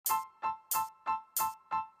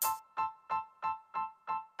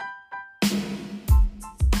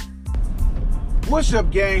What's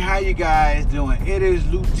up, gang? How you guys doing? It is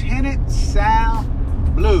Lieutenant Sal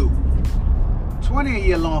Blue,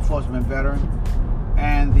 20-year law enforcement veteran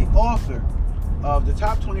and the author of the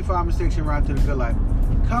top 25 mistakes en route to the good life,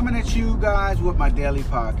 coming at you guys with my daily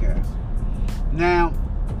podcast. Now,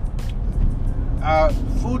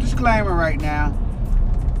 full disclaimer right now,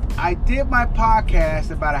 I did my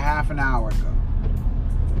podcast about a half an hour ago,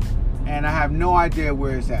 and I have no idea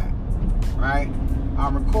where it's at, right?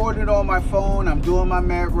 I'm recording it on my phone, I'm doing my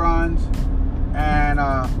med runs, and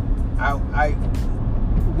I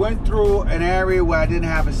went through an area where I didn't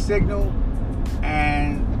have a signal,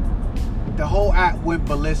 and the whole app went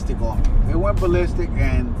ballistic on me. It went ballistic,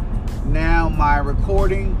 and now my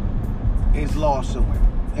recording is lost somewhere.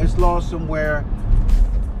 It's lost somewhere,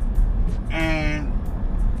 and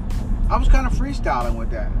I was kind of freestyling with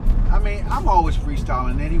that. I mean, I'm always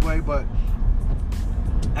freestyling anyway, but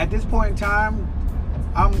at this point in time,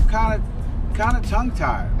 I'm kind of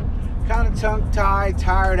tongue-tied,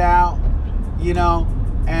 tired out, you know,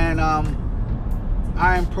 and I'm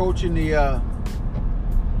approaching the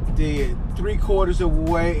 3/4 of the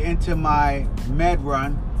way into my med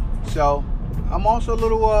run, so I'm also a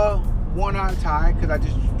little worn out and tired because I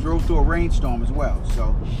just drove through a rainstorm as well.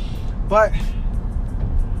 So, but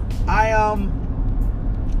my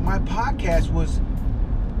podcast was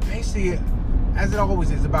basically, as it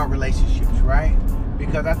always is, about relationships, right?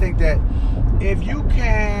 Because I think that if you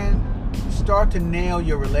can start to nail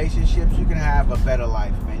your relationships, you can have a better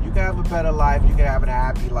life, man. You can have a better life. You can have a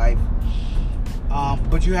happy life.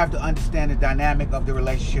 But you have to understand the dynamic of the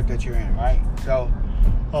relationship that you're in, right? So,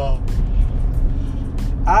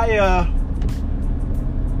 I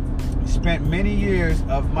spent many years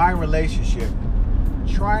of my relationship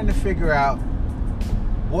trying to figure out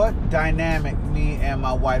what dynamic me and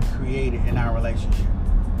my wife created in our relationship.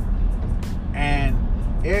 And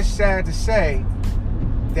it's sad to say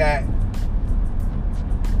that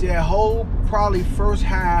the whole probably first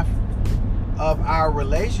half of our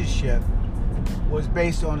relationship was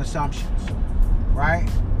based on assumptions, right?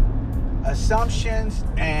 Assumptions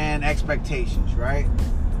and expectations, right?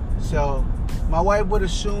 So my wife would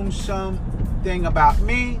assume something about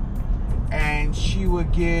me, and she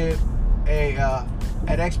would give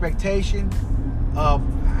an expectation of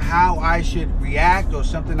how I should react or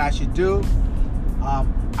something I should do.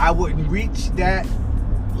 I wouldn't reach that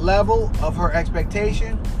level of her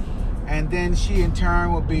expectation, and then she in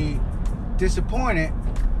turn would be disappointed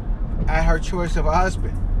at her choice of a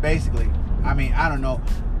husband, basically. I mean, I don't know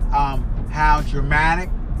how dramatic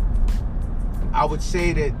I would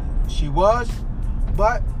say that she was,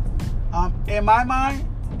 but in my mind,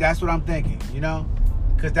 that's what I'm thinking, you know,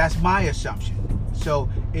 because that's my assumption. So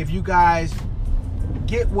if you guys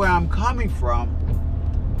get where I'm coming from,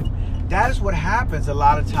 that is what happens a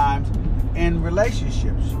lot of times in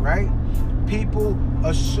relationships, right? People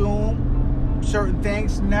assume certain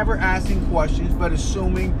things, never asking questions, but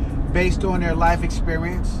assuming based on their life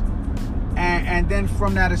experience, and then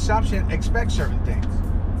from that assumption, expect certain things.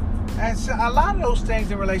 And so a lot of those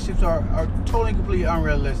things in relationships are totally, completely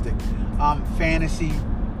unrealistic. Fantasy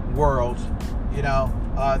worlds, you know,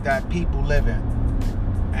 that people live in.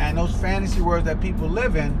 And those fantasy worlds that people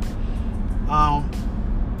live in,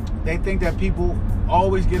 they think that people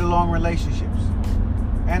always get along in relationships.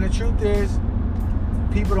 And the truth is,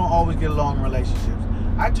 people don't always get along in relationships.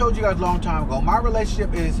 I told you guys a long time ago, my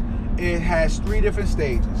relationship it has 3 different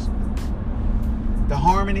stages. The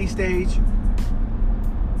harmony stage,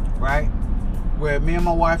 right? Where me and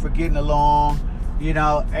my wife are getting along, you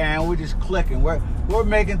know, and we're just clicking. We're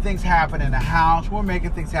making things happen in the house. We're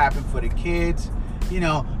making things happen for the kids. You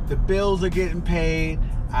know, the bills are getting paid.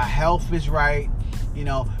 Our health is right. You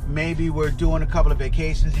know, maybe we're doing a couple of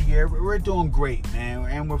vacations a year. We're doing great, man,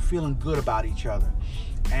 and we're feeling good about each other.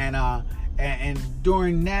 And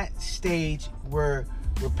during that stage, we're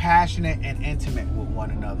passionate and intimate with one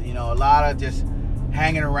another. You know, a lot of just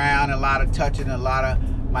hanging around, a lot of touching, a lot of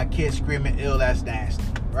my kids screaming, "Ew, that's nasty,"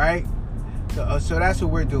 right? So that's what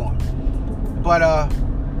we're doing. But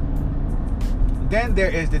then there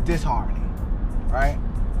is the disharmony, right?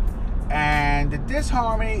 And the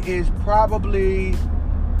disharmony is probably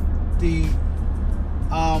the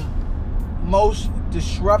most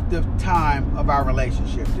disruptive time of our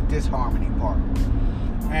relationship, the disharmony part.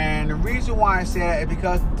 And the reason why I say that is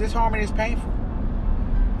because disharmony is painful.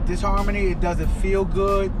 Disharmony, it doesn't feel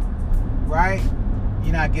good, right?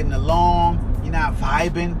 You're not getting along. You're not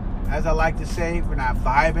vibing, as I like to say. We're not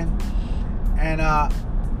vibing. And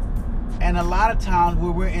a lot of times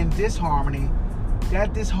when we're in disharmony,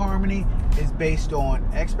 that disharmony is based on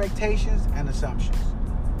expectations and assumptions,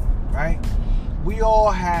 right? We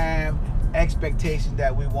all have expectations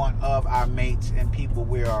that we want of our mates and people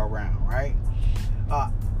we are around, right?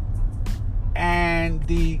 And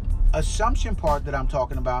the assumption part that I'm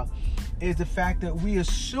talking about is the fact that we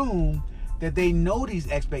assume that they know these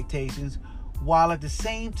expectations, while at the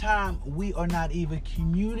same time we are not even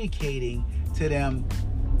communicating to them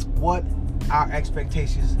what our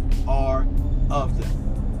expectations are of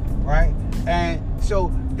them, right? And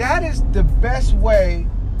so that is the best way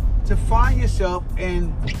to find yourself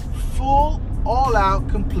in full, all-out,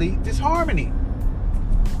 complete disharmony,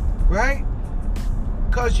 right?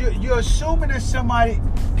 Because you're assuming that somebody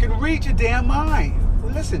can read your damn mind.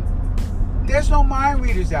 Well, listen, there's no mind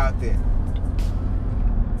readers out there.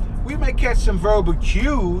 We may catch some verbal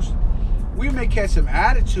cues, we may catch some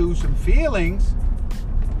attitudes, some feelings,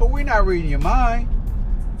 but we're not reading your mind.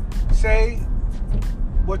 Say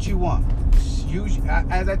what you want. Use,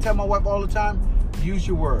 as I tell my wife all the time, use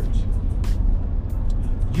your words.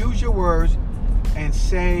 Use your words and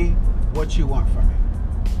say what you want from me.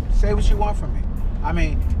 Say what you want from me. I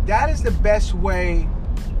mean, that is the best way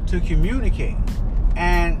to communicate.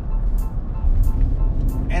 And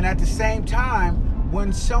at the same time,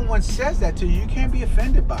 when someone says that to you, you can't be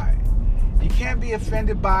offended by it. You can't be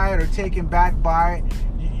offended by it or taken back by it.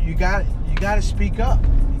 You got to speak up.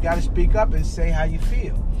 You got to speak up and say how you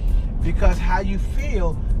feel. Because how you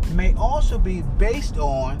feel may also be based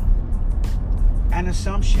on an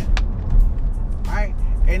assumption, right?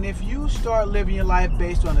 And if you start living your life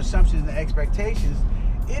based on assumptions and expectations,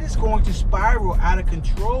 it is going to spiral out of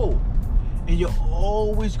control. And you're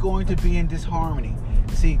always going to be in disharmony.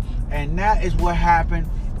 See, and that is what happened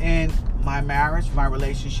in my marriage, my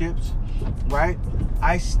relationships, right?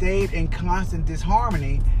 I stayed in constant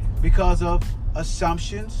disharmony because of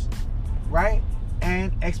assumptions, right?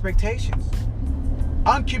 And expectations.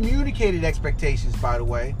 Uncommunicated expectations, by the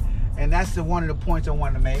way. And that's one of the points I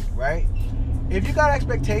want to make, right? If you got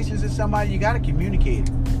expectations of somebody, you got to communicate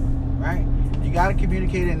it, right? You got to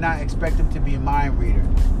communicate it and not expect them to be a mind reader,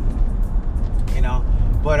 you know?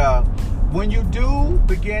 But when you do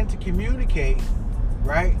begin to communicate,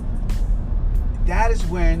 right, that is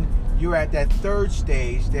when you're at that third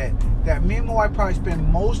stage that me and my wife probably spend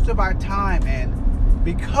most of our time in,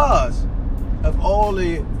 because of all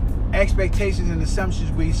the expectations and assumptions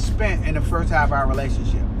we spent in the first half of our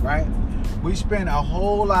relationship, right? We spend a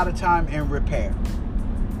whole lot of time in repair,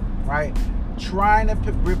 right? Trying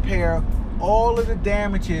to repair all of the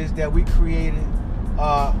damages that we created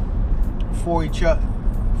for each other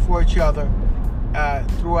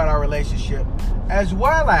throughout our relationship, as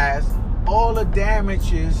well as all the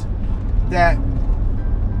damages that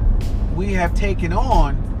we have taken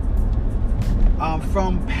on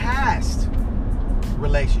from past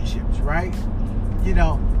relationships, right? You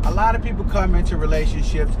know, a lot of people come into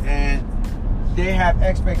relationships and they have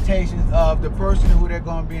expectations of the person who they're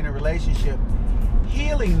going to be in a relationship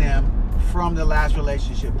healing them from the last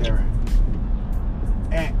relationship they're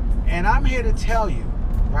in. And I'm here to tell you,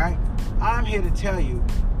 right? I'm here to tell you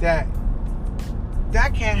that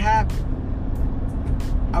that can't happen.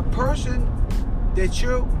 A person that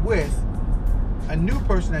you're with, a new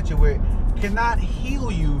person that you're with, cannot heal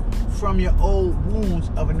you from your old wounds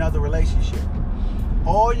of another relationship.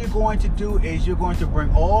 All you're going to do is you're going to bring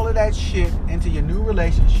all of that shit into your new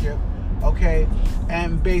relationship, okay?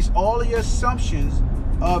 And base all of your assumptions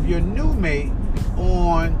of your new mate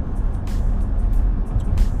on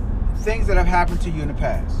things that have happened to you in the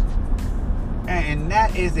past. And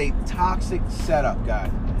that is a toxic setup, guys.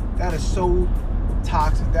 That is so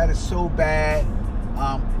toxic. That is so bad.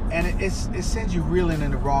 And it sends you reeling in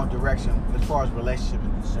the wrong direction as far as relationships are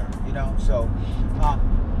concerned, you know? So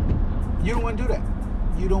you don't want to do that.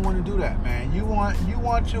 You don't want to do that, man. You want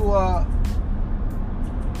to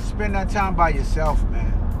spend that time by yourself,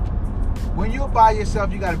 man. When you're by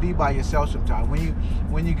yourself, you got to be by yourself sometimes.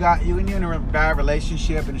 When you're in a bad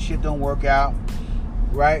relationship and the shit don't work out,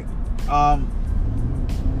 right?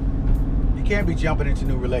 You can't be jumping into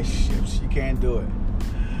new relationships. You can't do it.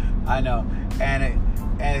 I know. And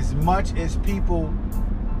as much as people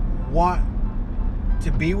want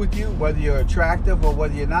to be with you, whether you're attractive or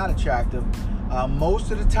whether you're not attractive,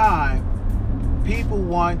 most of the time, people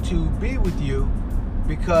want to be with you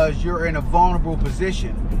because you're in a vulnerable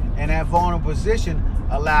position. And that vulnerable position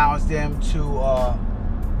allows them to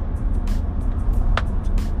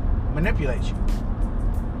manipulate you.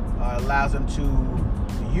 Allows them to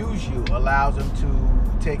use you. Allows them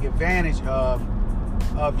to take advantage of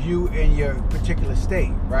you in your particular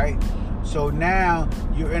state, right? So now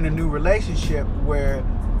you're in a new relationship where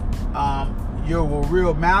you're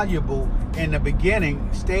real malleable in the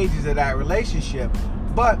beginning stages of that relationship,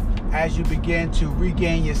 But as you begin to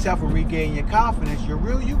regain yourself and regain your confidence, your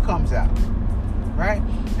real you comes out, right?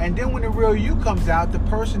 And then when the real you comes out, the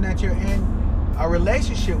person that you're in a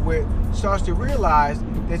relationship with starts to realize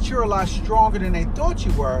that you're a lot stronger than they thought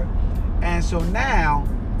you were. And so now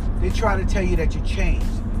they try to tell you that you changed.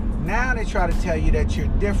 Now they try to tell you that you're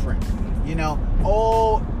different,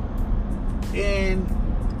 all in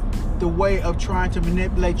the way of trying to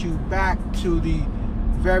manipulate you back to the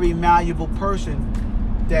very malleable person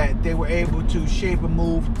that they were able to shape and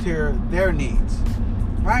move to their needs,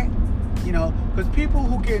 right? Because people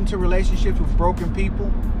who get into relationships with broken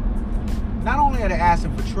people, not only are they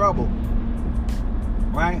asking for trouble,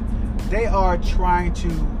 right? They are trying to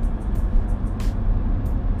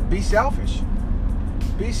be selfish.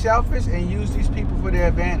 Be selfish and use these people for their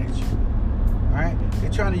advantage, right?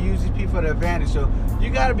 They're trying to use these people for their advantage. So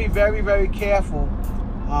you got to be very, very careful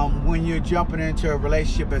when you're jumping into a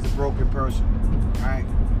relationship as a broken person, right?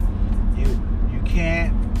 You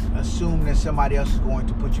can't assume that somebody else is going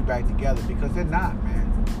to put you back together, because they're not,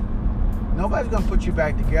 man. Nobody's going to put you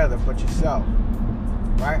back together but yourself,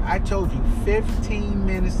 right? I told you, 15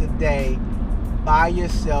 minutes a day by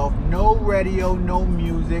yourself, no radio, no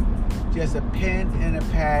music, just a pen and a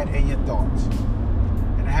pad and your thoughts,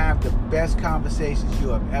 and have the best conversations you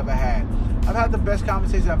have ever had. I've had the best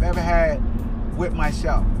conversations I've ever had with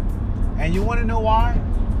myself. And you want to know why?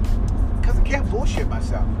 Because I can't bullshit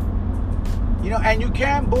myself. And you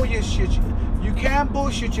can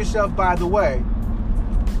bullshit yourself, by the way.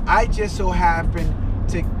 I just so happen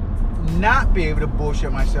to not be able to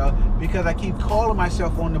bullshit myself because I keep calling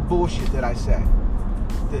myself on the bullshit that I say,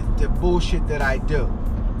 the bullshit that I do.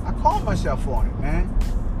 I call myself on it, man.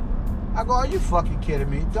 I go, are you fucking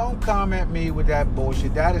kidding me? Don't come at me with that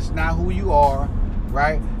bullshit. That is not who you are,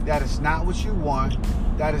 right? That is not what you want.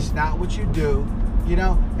 That is not what you do,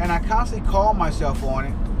 And I constantly call myself on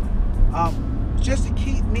it, just to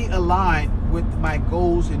keep me aligned with my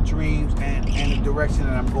goals and dreams and the direction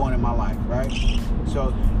that I'm going in my life, right?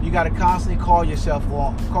 So you got to constantly call yourself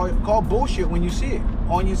on, call bullshit when you see it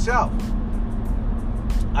on yourself.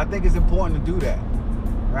 I think it's important to do that,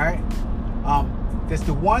 right? That's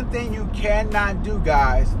the one thing you cannot do,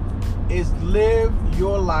 guys, is live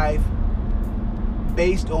your life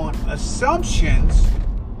based on assumptions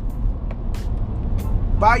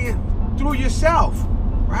through yourself,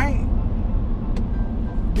 right?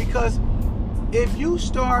 Because if you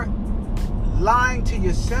start lying to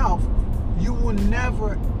yourself, you will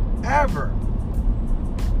never, ever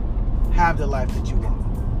have the life that you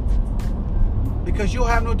want. Because you'll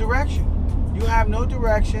have no direction. You have no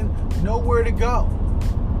direction, nowhere to go.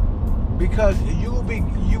 Because you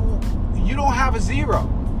don't have a zero.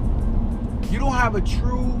 You don't have a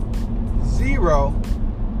true zero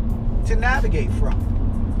to navigate from,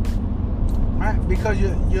 right? Because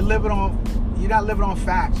you're not living on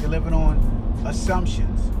facts. You're living on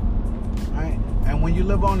assumptions, right? And when you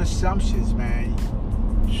live on assumptions, man,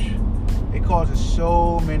 it causes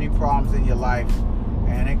so many problems in your life,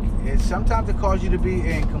 and it sometimes it causes you to be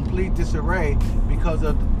in complete disarray because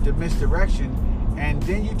of the misdirection. And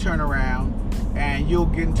then you turn around and you'll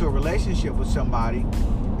get into a relationship with somebody.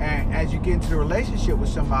 And as you get into the relationship with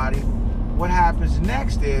somebody, what happens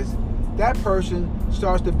next is that person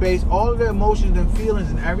starts to base all of their emotions and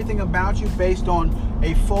feelings and everything about you based on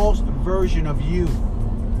a false version of you.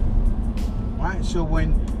 Right? So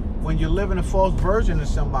when you're living a false version of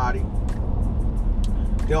somebody,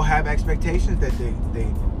 they'll have expectations that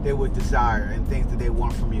they would desire and things that they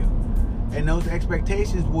want from you. And those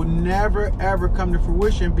expectations will never, ever come to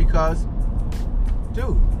fruition because,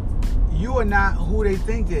 dude, you are not who they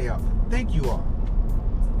think you are.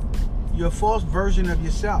 You're a false version of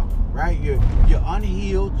yourself, right? You're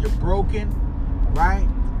unhealed, you're broken, right?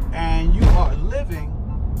 And you are living,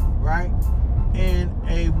 right, in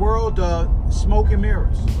a world of smoke and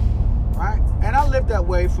mirrors, right? And I lived that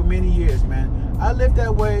way for many years, man. I lived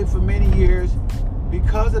that way for many years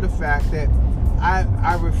because of the fact that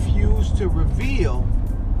I refused to reveal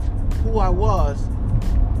who I was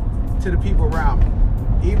to the people around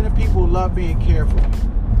me, even the people who love me and care for me,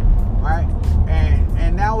 right?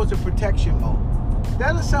 And that was a protection mode.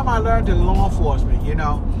 That is something I learned in law enforcement,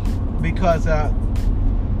 because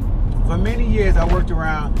for many years I worked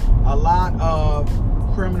around a lot of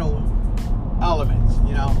criminal elements,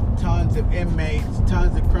 tons of inmates,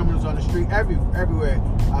 tons of criminals on the street, everywhere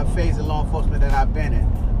I faced in law enforcement that I've been in.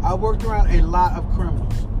 I worked around a lot of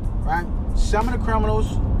criminals, right? Some of the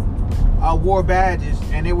criminals wore badges,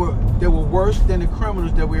 and they were worse than the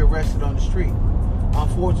criminals that we arrested on the street,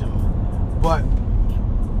 unfortunately. But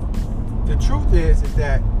the truth is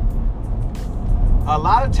that a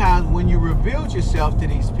lot of times when you revealed yourself to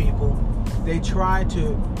these people, they try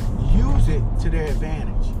to use it to their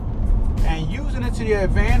advantage. And using it to their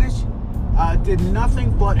advantage did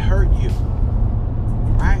nothing but hurt you,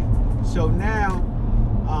 right? So now,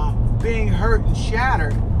 being hurt and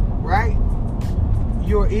shattered, right?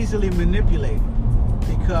 You're easily manipulated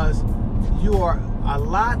because you are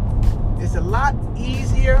it's a lot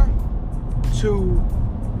easier to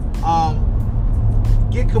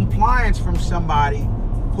get compliance from somebody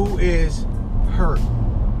who is hurt,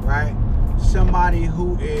 right? Somebody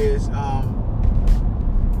who is not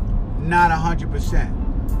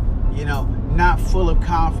 100%, not full of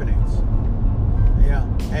confidence.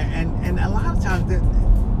 And a lot of times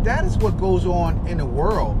that is what goes on in the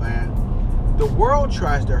world, man. The world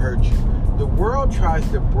tries to hurt you. The world tries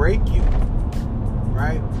to break you,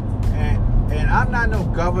 right? And I'm not no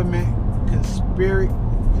government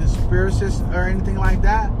conspiracist or anything like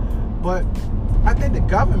that, but I think the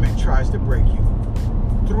government tries to break you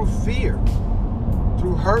through fear,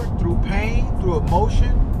 through hurt, through pain, through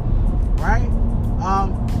emotion, right?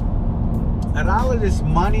 A lot of this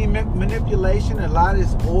money manipulation, a lot of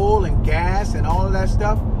this oil and gas and all of that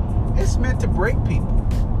stuff, it's meant to break people.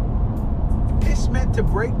 It's meant to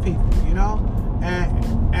break people,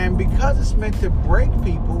 and because it's meant to break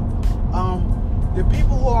people, the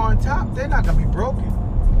people who are on top, they're not gonna be broken,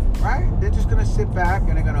 right? They're just gonna sit back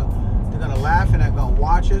and they're gonna laugh and they're gonna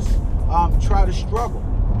watch us try to struggle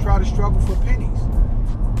for pennies,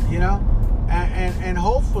 and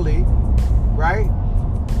hopefully, right,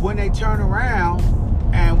 when they turn around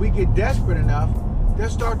and we get desperate enough, they'll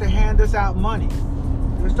start to hand us out money.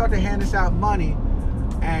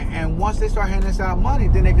 And once they start handing us out money,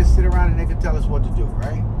 then they can sit around and they can tell us what to do,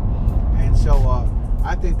 right? And so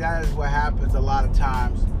I think that is what happens a lot of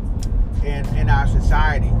times in our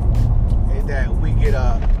society, is that we get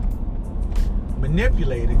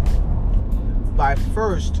manipulated by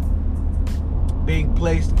first being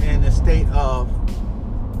placed in a state of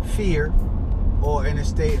fear or in a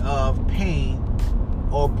state of pain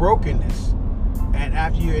or brokenness. And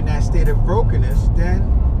after you're in that state of brokenness,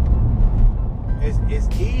 then it's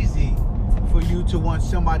easy for you to want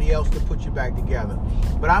somebody else to put you back together.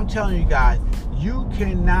 But I'm telling you guys, you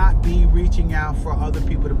cannot be reaching out for other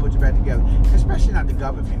people to put you back together, especially not the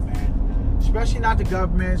government, man. Especially not the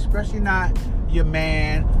government, especially not your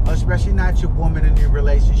man, especially not your woman in your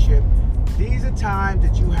relationship. These are times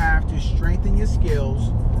that you have to strengthen your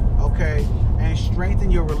skills, okay, and strengthen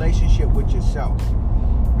your relationship with yourself,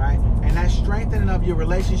 right? And that strengthening of your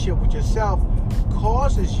relationship with yourself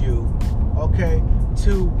causes you, okay,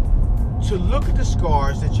 to look at the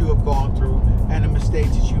scars that you have gone through and the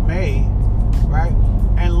mistakes that you made, right,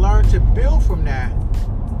 and learn to build from that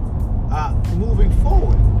moving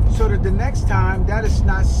forward, so that the next time that is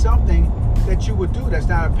not something that you would do. That's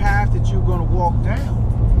not a path that you're going to walk down,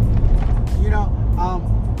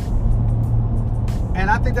 and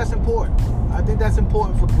I think that's important. I think that's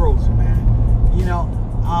important for growth, man.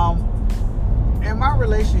 In my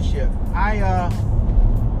relationship,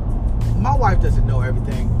 my wife doesn't know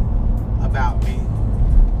everything about me,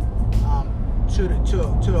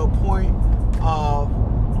 to a point of,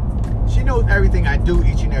 she knows everything I do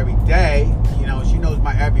each and every day. She knows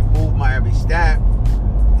my every move, my every step,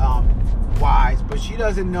 wise, but she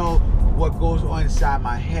doesn't know what goes on inside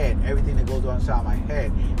my head, everything that goes on inside my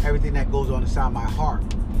head, everything that goes on inside my heart.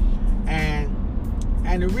 And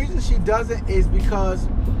the reason she doesn't is because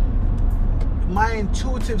my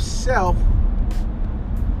intuitive self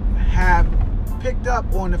have picked up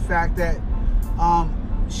on the fact that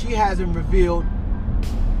she hasn't revealed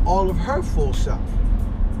all of her full self,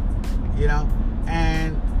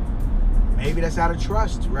 and maybe that's out of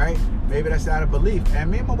trust, right? Maybe that's out of belief.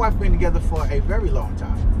 And me and my wife have been together for a very long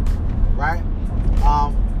time, right?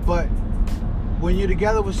 But when you're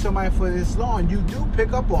together with somebody for this long, you do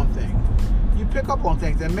pick up on things. You pick up on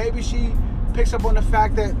things, and maybe she picks up on the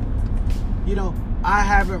fact that, I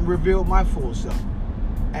haven't revealed my full self.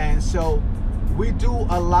 And so we do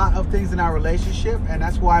a lot of things in our relationship, and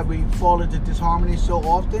that's why we fall into disharmony so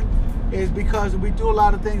often, is because we do a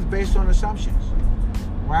lot of things based on assumptions,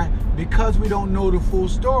 right? Because we don't know the full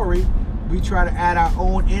story, we try to add our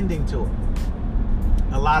own ending to it.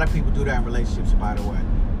 A lot of people do that in relationships, by the way,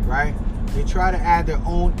 right? They try to add their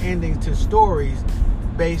own endings to stories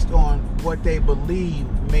based on what they believe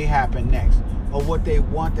may happen next, or what they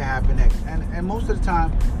want to happen next. And most of the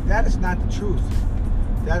time, that is not the truth.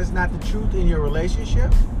 That is not the truth in your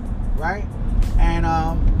relationship, right? And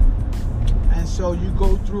so you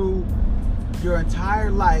go through your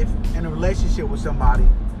entire life in a relationship with somebody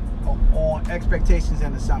on expectations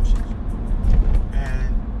and assumptions.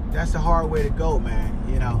 And that's a hard way to go, man.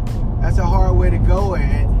 You know, that's a hard way to go,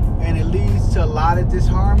 and it leads to a lot of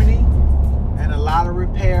disharmony and a lot of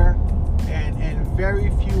repair and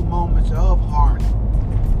very few moments of harmony.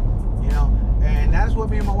 You know, and that's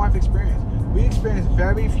what me and my wife experienced. We experienced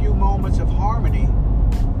very few moments of harmony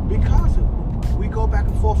because we go back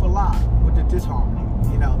and forth a lot with the disharmony.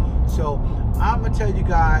 You know, so I'm gonna tell you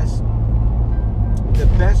guys the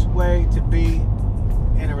best way to be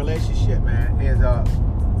in a relationship, man, is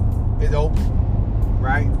open,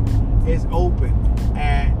 right? It's open,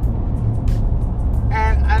 and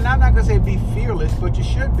I'm not gonna say be fearless, but you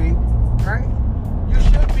should be, right? You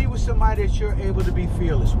should be with somebody that you're able to be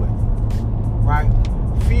fearless with, right?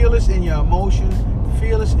 Fearless in your emotions,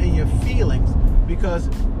 fearless in your feelings, because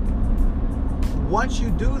once you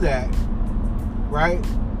do that, right,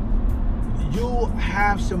 you'll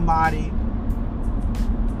have somebody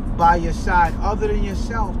by your side other than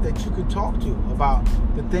yourself that you could talk to about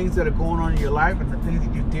the things that are going on in your life and the things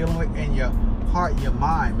that you're dealing with in your heart, your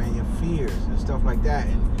mind, man, your fears and stuff like that.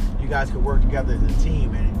 And you guys can work together as a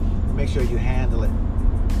team and make sure you handle it.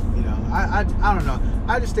 You know, I don't know.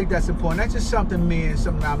 I just think that's important. That's just something me and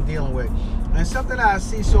something I'm dealing with. And something that I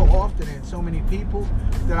see so often in so many people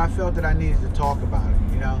that I felt that I needed to talk about it,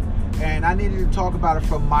 you know. And I needed to talk about it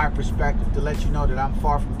from my perspective to let you know that I'm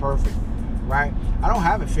far from perfect, right? I don't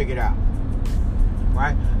have it figured out,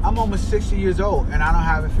 right? I'm almost 60 years old and I don't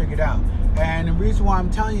have it figured out. And the reason why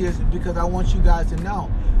I'm telling you this is because I want you guys to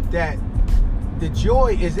know that the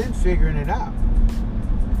joy is in figuring it out,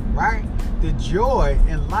 right? The joy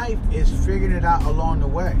in life is figuring it out along the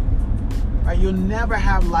way, right? You'll never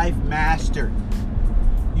have life mastered.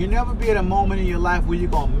 You'll never be at a moment in your life where you're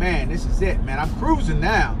going, man, this is it, man. I'm cruising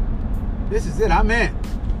now. This is it, I'm in.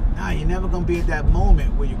 No, you're never going to be at that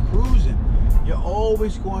moment where you're cruising. You're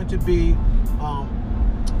always going to be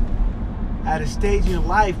at a stage in your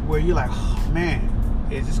life where you're like, oh, man,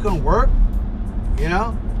 is this going to work? You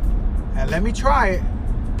know? And let me try it,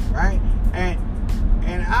 right? And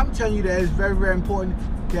I'm telling you that it's very, very important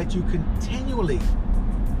that you continually,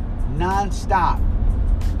 non-stop,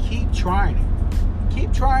 keep trying it.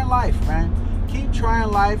 Keep trying life, man. Keep trying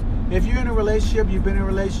life. If you're in a relationship, you've been in a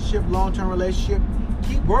relationship, long-term relationship,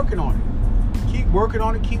 keep working on it. Keep working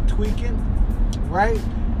on it, keep tweaking, right?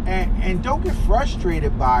 And don't get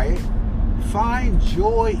frustrated by it. Find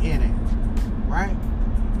joy in it, right?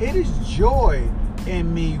 It is joy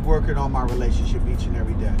in me working on my relationship each and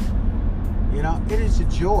every day. You know, it is a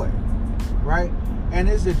joy, right? And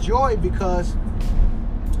it's a joy because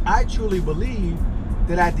I truly believe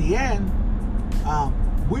that at the end,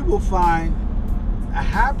 we will find a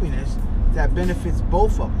happiness that benefits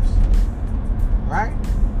both of us, right?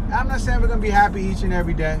 I'm not saying we're going to be happy each and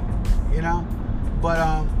every day, you know,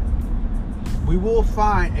 but we will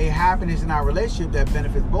find a happiness in our relationship that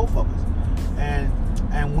benefits both of us.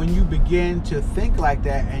 And when you begin to think like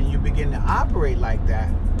that and you begin to operate like that,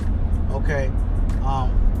 okay,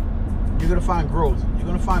 you're going to find growth. You're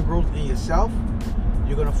going to find growth in yourself.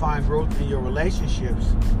 You're going to find growth in your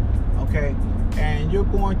relationships, okay? And you're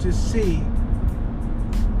going to see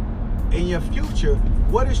in your future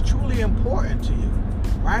what is truly important to you,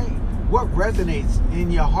 right? What resonates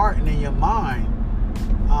in your heart and in your mind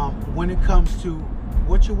when it comes to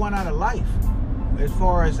what you want out of life, as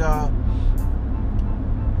far as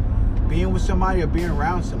being with somebody or being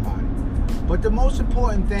around somebody. But the most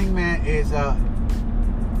important thing, man, is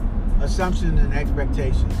assumptions and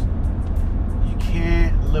expectations. You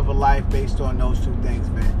can't live a life based on those two things,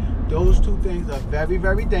 man. Those two things are very,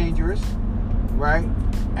 very dangerous, right?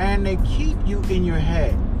 And they keep you in your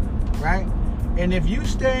head, right? And if you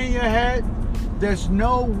stay in your head, there's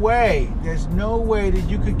no way that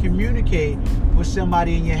you could communicate with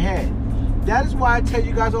somebody in your head. That is why I tell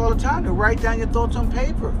you guys all the time to write down your thoughts on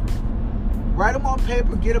paper. Write them on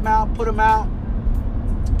paper, get them out, put them out,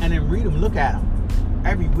 and then read them, look at them.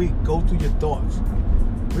 Every week, go through your thoughts.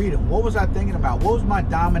 Read them. What was I thinking about? What was my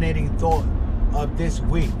dominating thought of this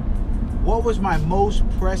week? What was my most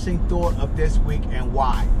pressing thought of this week and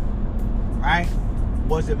why? Right?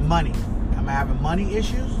 Was it money? Am I having money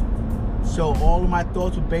issues? So all of my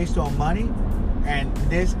thoughts were based on money, and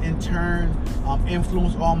this in turn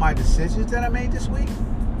influenced all my decisions that I made this week,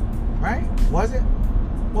 right? Was it?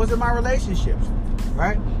 Was it my relationships,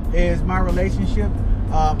 right? Is my relationship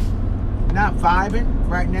not vibing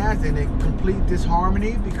right now? Is in a complete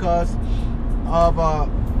disharmony because of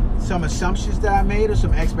some assumptions that I made or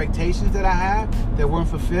some expectations that I had that weren't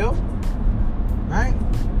fulfilled, right?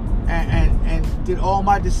 And did all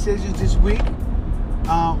my decisions this week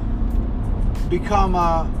become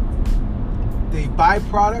the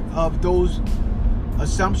byproduct of those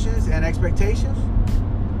assumptions and expectations,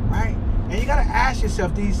 right? ask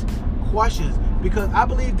yourself these questions, because I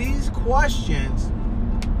believe these questions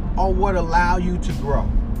are what allow you to grow,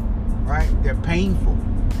 right? They're painful.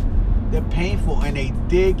 They're painful, and they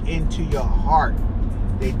dig into your heart.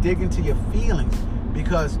 They dig into your feelings,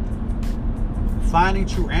 because finding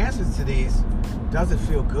true answers to these doesn't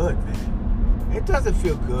feel good, man. It doesn't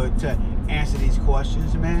feel good to answer these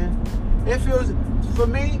questions, man. It feels, for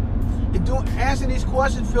me, answering these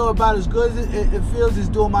questions feel about as good as it feels as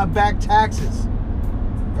doing my back taxes,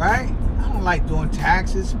 right? I don't like doing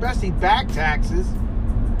taxes, especially back taxes,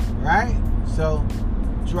 right? So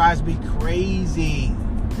drives me crazy.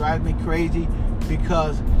 Drives me crazy,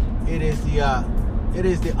 because it is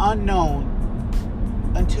the unknown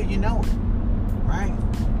until you know it, right?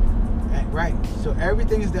 Right. So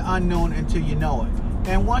everything is the unknown until you know it.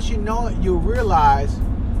 And once you know it, you'll realize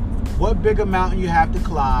what bigger mountain you have to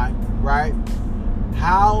climb, right?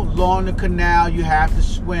 How long the canal you have to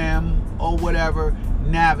swim or whatever,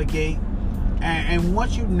 navigate. And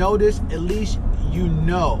once you know this, at least you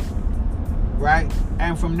know, right?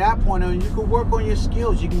 And from that point on, you can work on your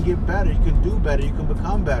skills. You can get better. You can do better. You can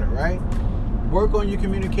become better, right? Work on your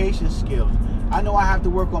communication skills. I know I have to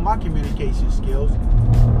work on my communication skills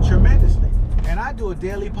tremendously. And I do a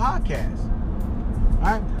daily podcast. All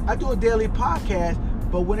right? I do a daily podcast,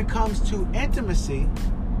 but when it comes to intimacy,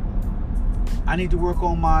 I need to work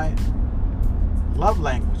on my love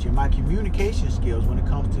language and my communication skills when it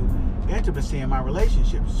comes to intimacy in my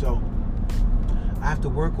relationships. So I have to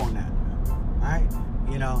work on that, right?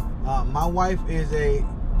 You know, my wife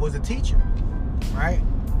was a teacher, right?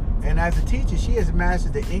 And as a teacher, she has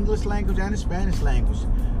mastered the English language and the Spanish language.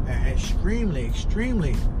 Extremely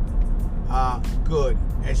good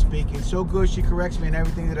at speaking. So good, she corrects me in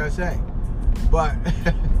everything that I say. But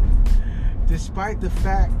despite the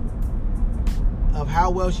fact of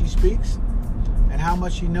how well she speaks and how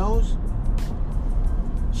much she knows,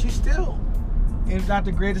 she still is not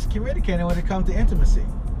the greatest communicator when it comes to intimacy,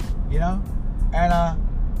 you know? And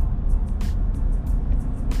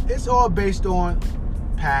it's all based on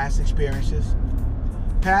past experiences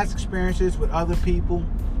with other people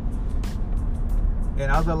in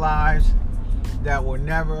other lives that were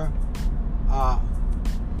never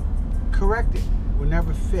corrected, were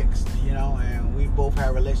never fixed, you know, and we both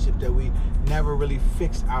had relationships that we never really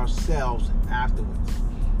fixed ourselves afterwards.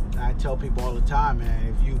 I tell people all the time,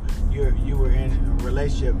 man, if you were in a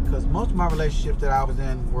relationship, because most of my relationships that I was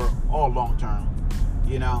in were all long term,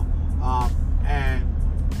 you know, and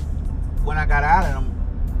when I got out of them,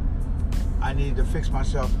 I needed to fix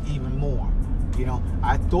myself even more. You know,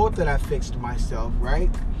 I thought that I fixed myself, right?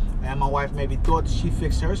 And my wife maybe thought that she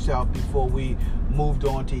fixed herself before we moved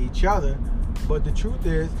on to each other. But the truth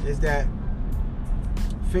is that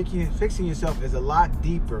fixing yourself is a lot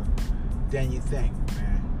deeper than you think,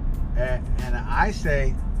 man. And I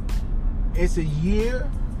say it's a year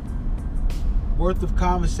worth of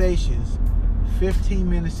conversations, 15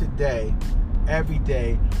 minutes a day, every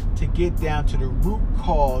day, to get down to the root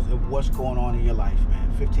cause of what's going on in your life,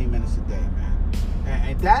 man. 15 minutes a day, man.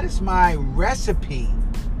 And that is my recipe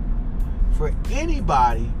for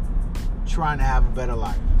anybody trying to have a better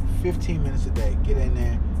life. 15 minutes a day. Get in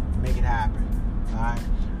there, make it happen. All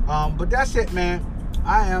right. But that's it, man.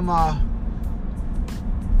 I am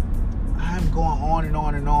going on and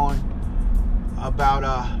on and on about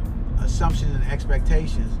assumptions and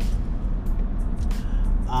expectations.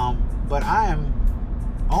 But I am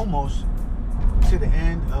almost to the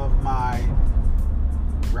end of my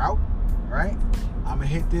route, right? I'm gonna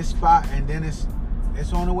hit this spot, and then it's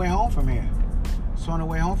on the way home from here. It's on the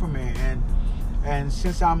way home from here, and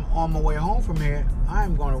since I'm on my way home from here,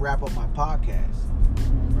 I'm going to wrap up my podcast,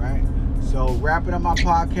 right? So wrapping up my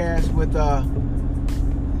podcast with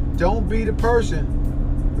don't be the person,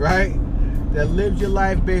 right, that lives your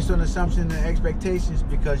life based on assumptions and expectations,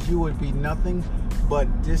 because you would be nothing but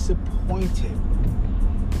disappointed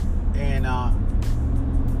in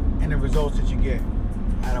the results that you get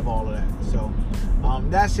out of all of that. So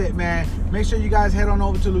that's it, man. Make sure you guys head on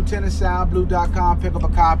over to lieutenantsalblue.com, pick up a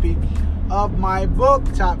copy of my book,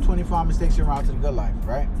 Top 25 Mistakes en Route to the Good Life,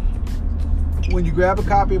 right? When you grab a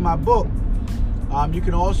copy of my book, you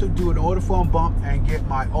can also do an order form bump and get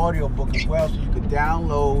my audio book as well, so you can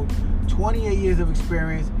download 28 years of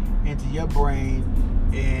experience into your brain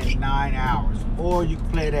in 9 hours. Or you can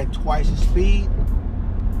play it at twice the speed,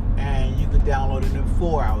 and you can download it in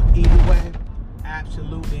 4 hours. Either way,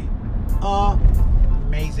 absolutely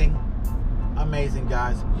amazing,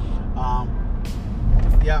 guys.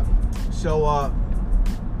 Yeah. So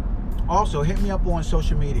also hit me up on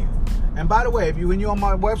social media. And by the way, when you're on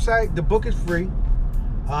my website, the book is free.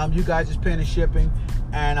 You guys just paying the shipping,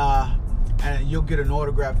 and you'll get an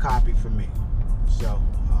autographed copy from me. So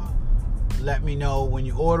let me know when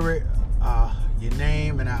you order it, your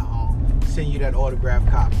name, and I'll send you that autographed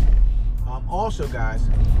copy. Also, guys,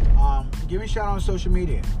 give me a shout out on social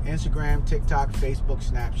media: Instagram, TikTok, Facebook,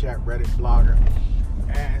 Snapchat, Reddit, Blogger,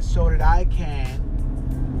 and so that I can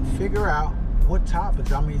figure out what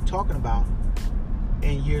topics I'm going to be talking about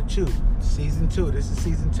in year 2, season 2. This is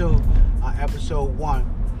season 2, episode 1,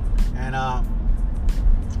 and I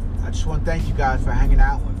just want to thank you guys for hanging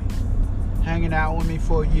out with me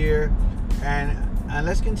for a year, and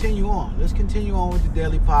let's continue on. Let's continue on with the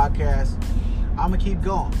daily podcast. I'm gonna keep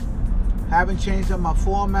going. Haven't changed up my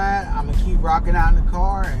format. I'm gonna keep rocking out in the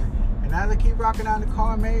car, and as I keep rocking out in the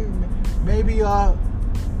car, maybe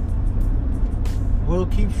we'll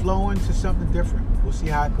keep flowing to something different. We'll see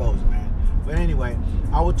how it goes, man. But anyway,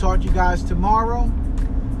 I will talk to you guys tomorrow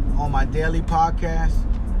on my daily podcast.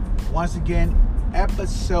 Once again,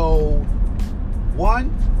 episode 1,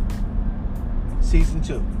 season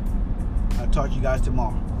 2. I'll talk to you guys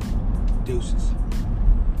tomorrow. Deuces.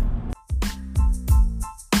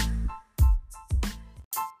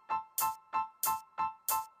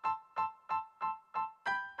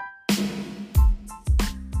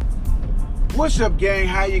 What's up, gang?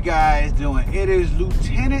 How you guys doing? It is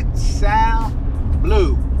Lieutenant Sal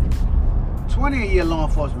Blue, 20-year law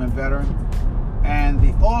enforcement veteran, and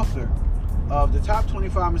the author of the top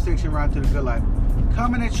 25 mistakes in Route to the Good Life,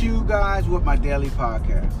 coming at you guys with my daily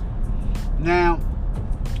podcast. Now,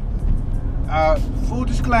 full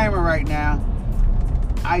disclaimer right now,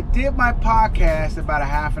 I did my podcast about a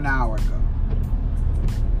half an hour ago,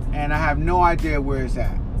 and I have no idea where it's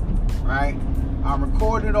at, right? I'm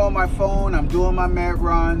recording it on my phone, I'm doing my med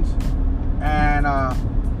runs, and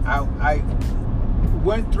I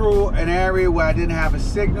went through an area where I didn't have a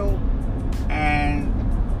signal, and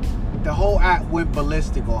the whole app went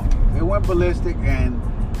ballistic on me. It went ballistic, and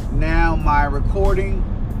now my recording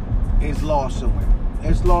is lost somewhere.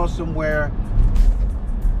 It's lost somewhere,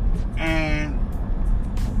 and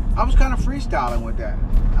I was kind of freestyling with that.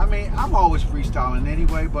 I mean, I'm always freestyling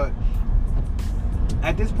anyway, but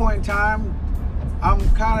at this point in time, I'm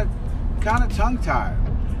kind of tongue-tied.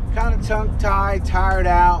 Tired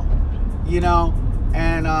out, you know,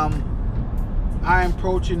 and I'm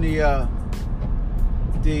approaching the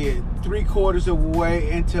 3/4 of the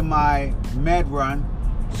way into my med run,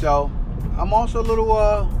 so I'm also a little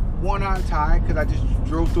worn out and tired because I just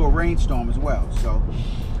drove through a rainstorm as well. So,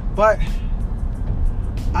 but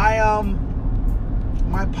my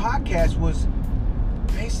podcast was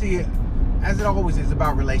basically, as it always is,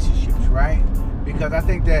 about relationships, right? Because I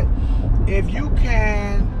think that if you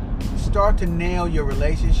can start to nail your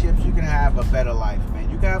relationships, you can have a better life, man.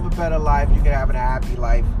 You can have a better life. You can have a happy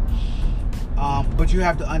life. But you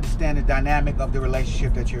have to understand the dynamic of the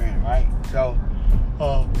relationship that you're in, right? So,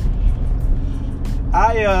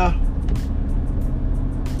 I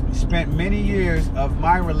spent many years of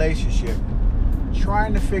my relationship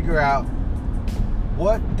trying to figure out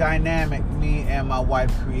what dynamic me and my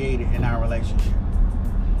wife created in our relationship.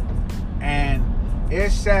 And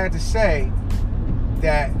it's sad to say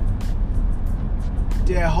that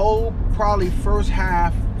the whole probably first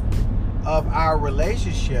half of our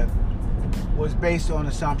relationship was based on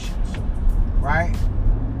assumptions, right?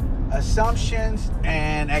 Assumptions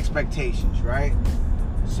and expectations, right?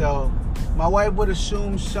 So my wife would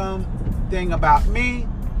assume something about me,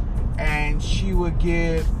 and she would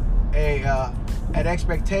give an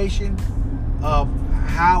expectation of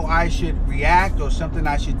how I should react or something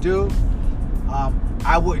I should do.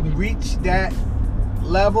 I wouldn't reach that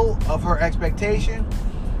level of her expectation,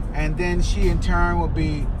 and then she in turn would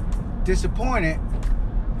be disappointed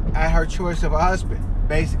at her choice of a husband,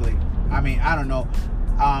 basically. I mean, I don't know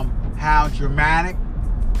how dramatic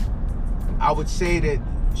I would say that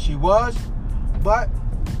she was, but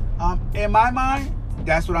in my mind,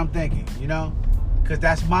 that's what I'm thinking, you know, because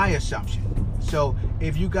that's my assumption. So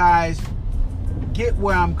if you guys get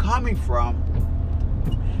where I'm coming from,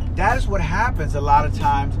 that is what happens a lot of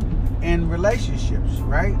times in relationships,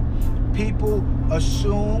 right? People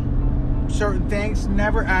assume certain things,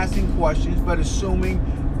 never asking questions, but assuming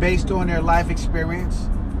based on their life experience,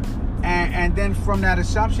 and then from that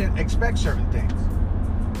assumption expect certain things.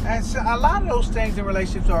 And so a lot of those things in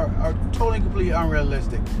relationships are totally, completely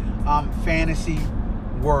unrealistic. Fantasy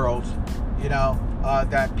worlds, you know,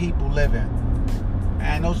 that people live in.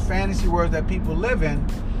 And those fantasy worlds that people live in,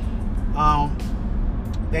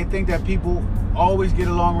 they think that people always get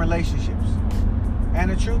along in relationships. And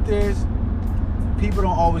the truth is, people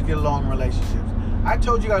don't always get along in relationships. I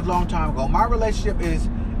told you guys a long time ago, my relationship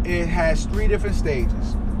it has 3 different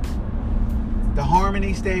stages. The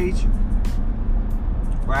harmony stage,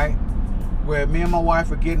 right? Where me and my wife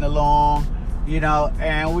are getting along,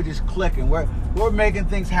 and we're just clicking. We're making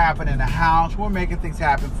things happen in the house. We're making things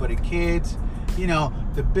happen for the kids.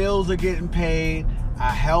 The bills are getting paid.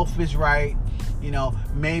 Our health is right.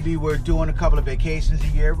 Maybe we're doing a couple of vacations a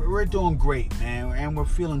year. We're doing great, man, and we're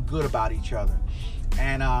feeling good about each other.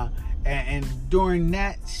 And during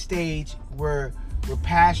that stage, we're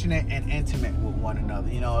passionate and intimate with one another.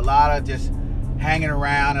 A lot of just hanging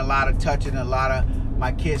around, a lot of touching, a lot of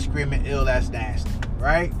my kids screaming, "Ew, that's nasty,"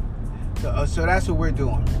 right? So that's what we're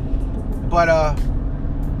doing. But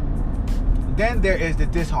then there is the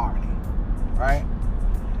disharmony, right?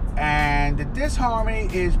 And the disharmony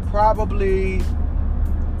is probably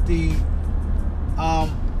the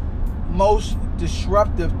most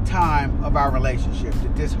disruptive time of our relationship, the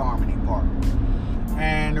disharmony part.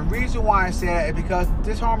 And the reason why I say that is because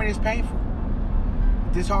disharmony is painful.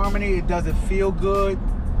 Disharmony, it doesn't feel good,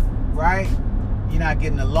 right? You're not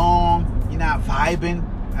getting along. You're not vibing,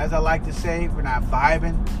 as I like to say. We're not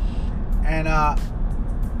vibing. And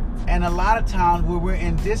a lot of times when we're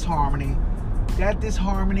in disharmony, that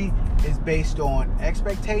disharmony is based on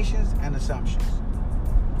expectations and assumptions,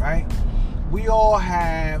 right? We all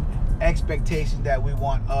have expectations that we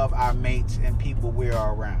want of our mates and people we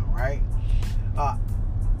are around, right?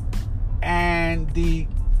 And the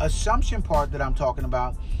assumption part that I'm talking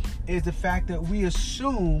about is the fact that we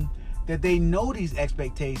assume that they know these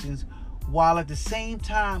expectations, while at the same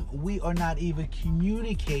time we are not even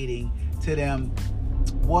communicating to them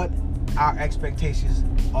what our expectations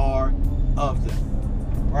are of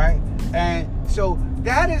them, right? And so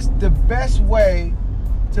that is the best way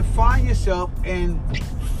to find yourself in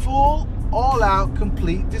full, all-out,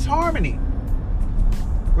 complete disharmony,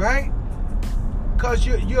 right? Because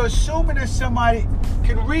you're assuming that somebody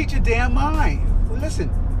can read your damn mind. Well,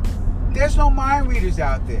 listen, there's no mind readers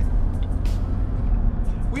out there.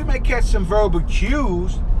 We may catch some verbal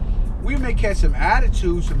cues, we may catch some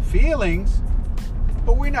attitudes, some feelings,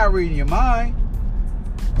 but we're not reading your mind.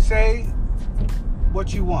 Say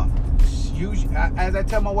what you want. Use, as I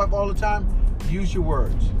tell my wife all the time, use your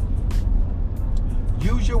words.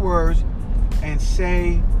 Use your words and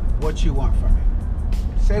say what you want from me.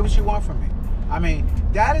 Say what you want from me. I mean,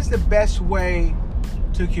 that is the best way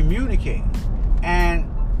to communicate. And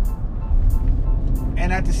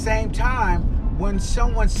at the same time, when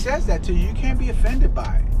someone says that to you, you can't be offended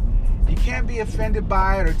by it. You can't be offended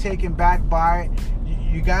by it or taken back by it.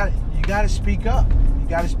 You got to speak up. You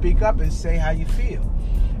got to speak up and say how you feel.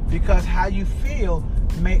 Because how you feel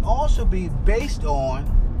may also be based on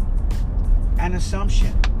an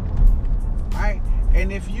assumption, right?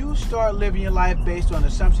 And if you start living your life based on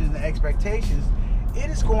assumptions and expectations, it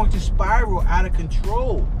is going to spiral out of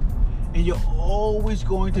control. And you're always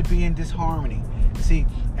going to be in disharmony. See,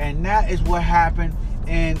 and that is what happened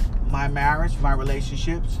in my marriage, my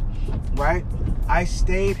relationships, right? I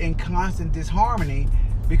stayed in constant disharmony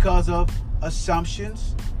because of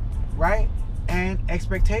assumptions, right? And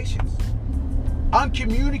expectations.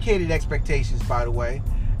 Uncommunicated expectations, by the way.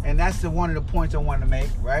 And that's one of the points I wanted to make,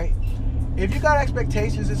 right? If you got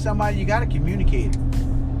expectations of somebody, you got to communicate it,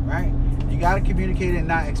 right? You got to communicate it and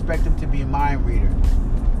not expect them to be a mind reader,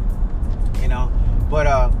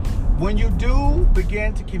 But when you do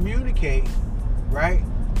begin to communicate, right,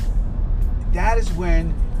 that is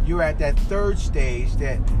when you're at that third stage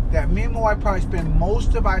that me and my wife probably spend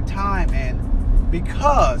most of our time in,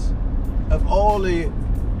 because of all the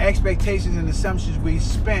expectations and assumptions we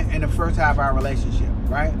spent in the first half of our relationship,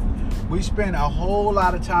 right? We spend a whole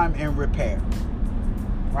lot of time in repair,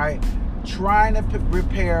 right? Trying to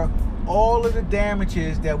repair all of the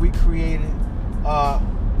damages that we created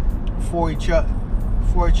for each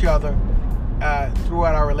other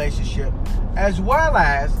throughout our relationship, as well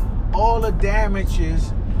as all the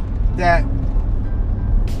damages that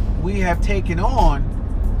we have taken on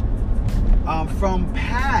from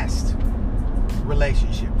past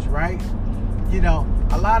relationships, right?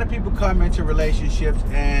 A lot of people come into relationships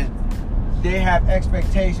and they have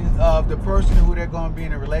expectations of the person who they're going to be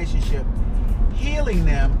in a relationship healing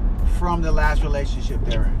them from the last relationship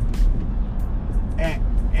they're in.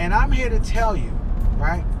 And I'm here to tell you,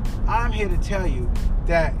 right? I'm here to tell you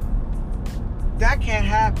that can't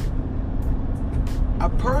happen. A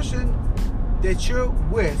person that you're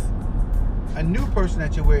with, a new person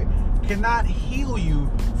that you're with, cannot heal you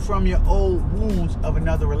from your old wounds of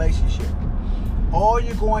another relationship. All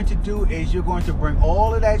you're going to do is you're going to bring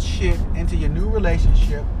all of that shit into your new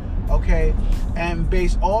relationship, okay, and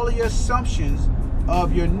base all of your assumptions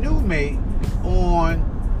of your new mate on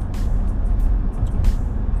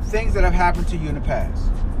things that have happened to you in the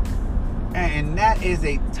past. And that is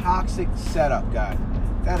a toxic setup, guys.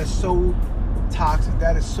 That is so toxic.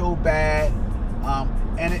 That is so bad.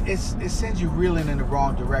 And it sends you reeling in the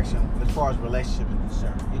wrong direction as far as relationship is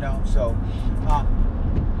concerned. You know, so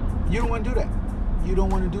you don't want to do that. You don't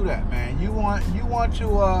want to do that, man. You want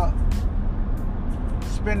to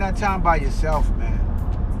spend that time by yourself, man.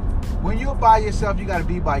 When you're by yourself, you got to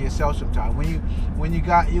be by yourself sometimes. When you're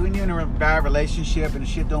in a bad relationship and the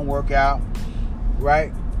shit don't work out,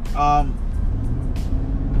 right?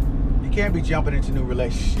 You can't be jumping into new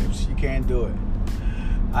relationships. You can't do it.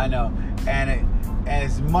 I know. And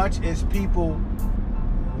as much as people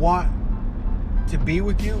want to be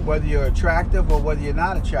with you, whether you're attractive or whether you're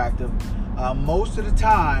not attractive, most of the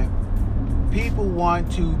time, people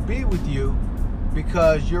want to be with you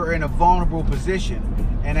because you're in a vulnerable position,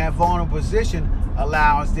 and that vulnerable position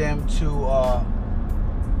allows them to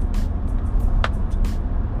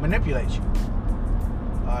manipulate you,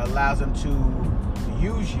 allows them to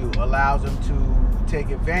use you, allows them to take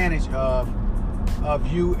advantage of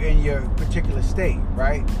you in your particular state,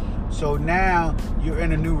 right? So now you're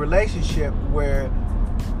in a new relationship where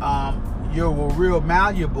you're real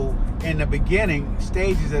malleable in the beginning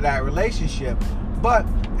stages of that relationship, but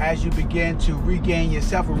as you begin to regain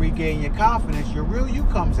yourself and regain your confidence, your real you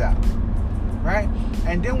comes out, right?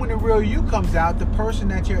 And then when the real you comes out, the person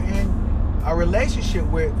that you're in a relationship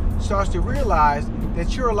with starts to realize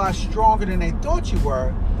that you're a lot stronger than they thought you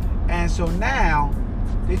were, and so now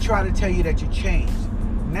they try to tell you that you changed.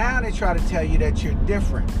 Now they try to tell you that you're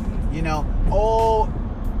different, you know, all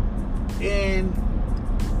in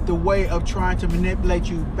the way of trying to manipulate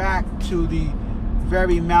you back to the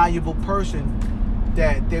very malleable person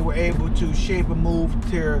that they were able to shape and move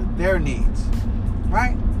to their needs,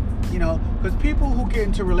 right? You know, because people who get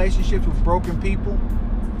into relationships with broken people,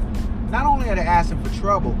 not only are they asking for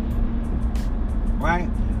trouble, right?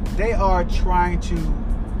 They are trying to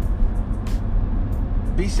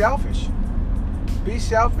be selfish. Be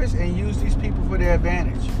selfish and use these people for their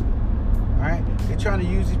advantage, right? They're trying to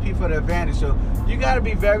use these people for their advantage. So you got to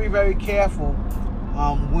be very, very careful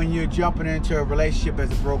when you're jumping into a relationship as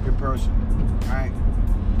a broken person, right?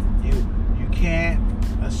 You can't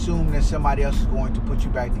assume that somebody else is going to put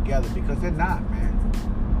you back together, because they're not, man.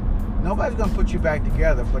 Nobody's going to put you back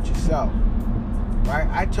together but yourself, right?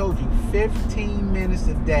 I told you, 15 minutes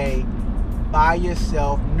a day by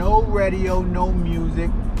yourself, no radio, no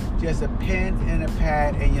music, just a pen and a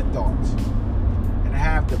pad and your thoughts, and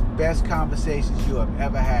have the best conversations you have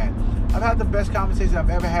ever had. I've had the best conversations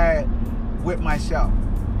I've ever had with myself.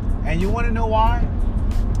 And you want to know why?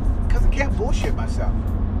 Because I can't bullshit myself.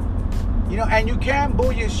 You know, and you can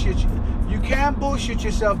bullshit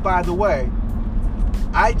yourself, by the way.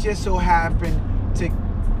 I just so happen to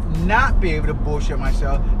not be able to bullshit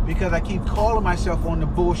myself because I keep calling myself on the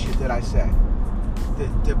bullshit that I say,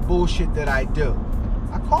 the bullshit that I do.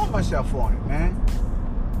 I call myself on it, man.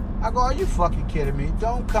 I go, are you fucking kidding me?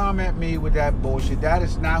 Don't come at me with that bullshit. That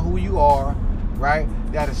is not who you are, right?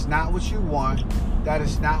 That is not what you want. That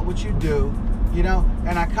is not what you do, you know?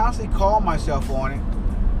 And I constantly call myself on it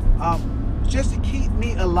just to keep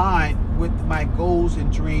me aligned with my goals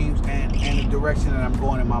and dreams and the direction that I'm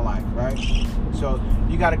going in my life, right? So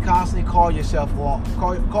you got to constantly call yourself on,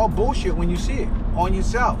 call bullshit when you see it on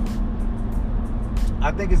yourself.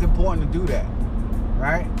 I think it's important to do that,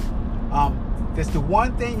 right? That's the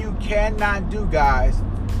one thing you cannot do, guys,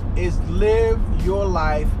 is live your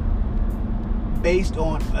life based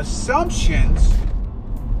on assumptions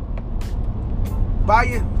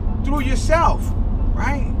through yourself,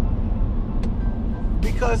 right?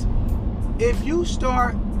 Because if you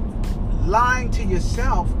start lying to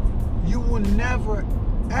yourself, you will never,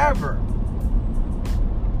 ever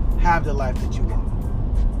have the life that you want.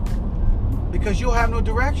 Because you'll have no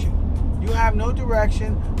direction. You have no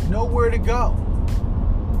direction, nowhere to go.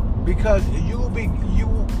 Because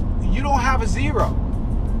you don't have a zero.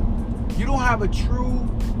 You don't have a true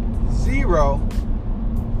zero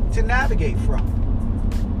to navigate from.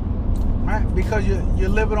 Right? Because you're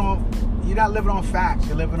not living on facts,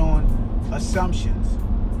 you're living on assumptions.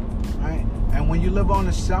 Right? And when you live on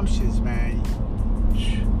assumptions, man,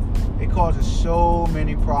 it causes so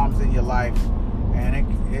many problems in your life. And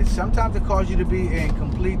it sometimes it causes you to be in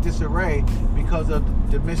complete disarray because of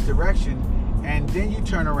the misdirection. And then you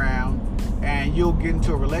turn around and you'll get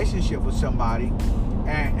into a relationship with somebody.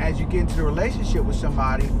 And as you get into the relationship with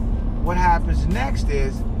somebody, what happens next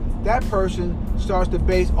is that person starts to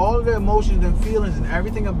base all of their emotions and feelings and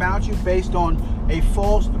everything about you based on a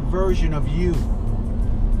false version of you.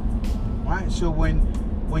 Right? So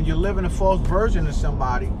when you're living a false version of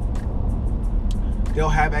somebody, they'll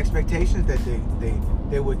have expectations that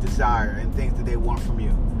they would desire and things that they want from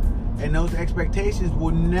you. And those expectations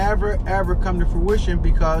will never, ever come to fruition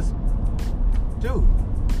because, dude,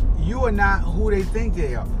 you are not who they think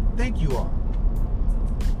you are.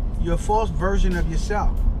 You're a false version of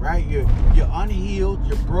yourself, right? You're unhealed,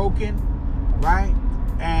 you're broken, right?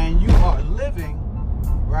 And you are living,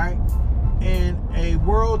 right, in a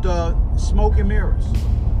world of smoke and mirrors,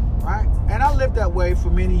 right? And I lived that way for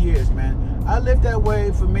many years, man. I lived that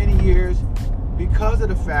way for many years because of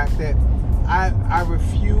the fact that I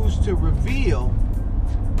refused to reveal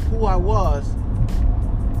who I was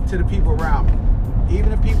to the people around me,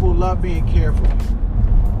 even the people who love me and care for me,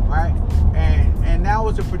 right? And that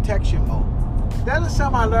was a protection mode. That is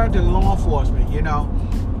something I learned in law enforcement, you know,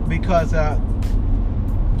 because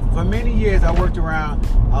for many years I worked around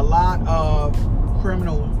a lot of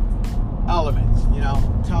criminal elements, you know,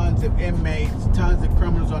 tons of inmates, tons of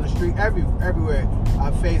criminals on the street, everywhere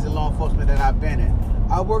I've faced in law enforcement that I've been in.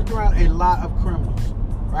 I worked around a lot of criminals,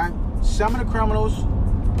 right? Some of the criminals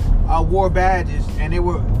wore badges, and they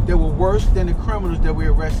were worse than the criminals that we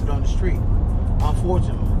arrested on the street,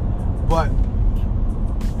 unfortunately. But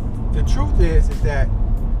the truth is that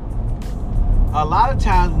a lot of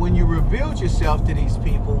times when you revealed yourself to these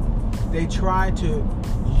people, they try to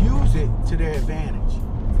use it to their advantage.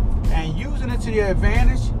 And using it to their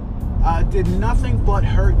advantage did nothing but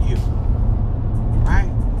hurt you, right?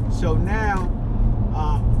 So now,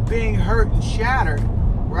 being hurt and shattered,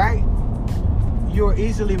 right, you're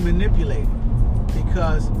easily manipulated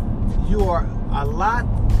because you are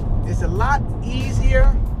it's a lot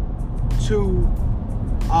easier to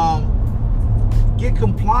get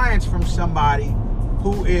compliance from somebody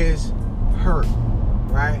who is hurt,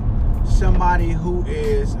 right? Somebody who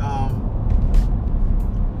is not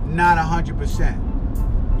 100%,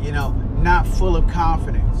 you know, not full of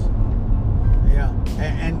confidence, you know,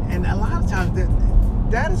 and a lot of times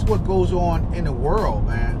that is what goes on in the world,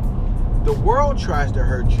 man. The world tries to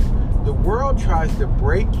hurt you. The world tries to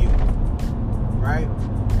break you, right?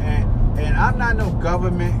 And I'm not no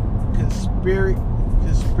government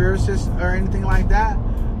conspiracist or anything like that,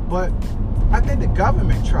 but I think the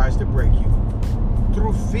government tries to break you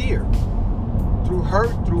through fear, through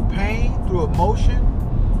hurt, through pain, through emotion,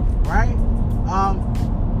 right?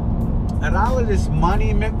 A lot of this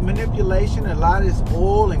money manipulation, a lot of this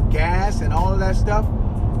oil and gas and all of that stuff,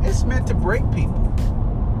 it's meant to break people.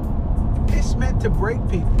 It's meant to break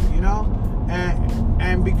people, you know?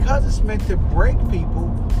 And because it's meant to break people,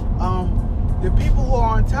 the people who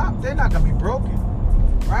are on top, they're not gonna be broken,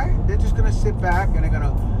 right? They're just gonna sit back and they're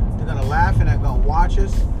gonna laugh and they're gonna watch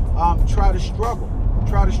us try to struggle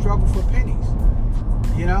for pennies,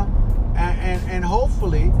 you know? And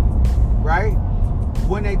hopefully, right,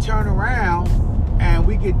 when they turn around and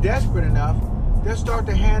we get desperate enough, they'll start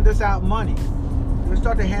to hand us out money.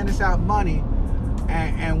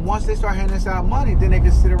 And once they start handing us out money, then they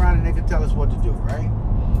can sit around and they can tell us what to do, right?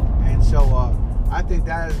 And so I think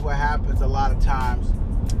that is what happens a lot of times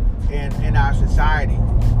in our society,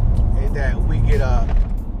 is that we get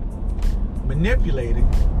manipulated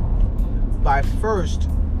by first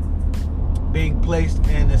being placed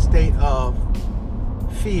in a state of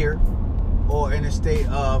fear or in a state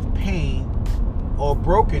of pain or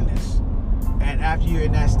brokenness. And after you're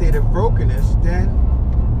in that state of brokenness, then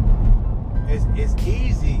it's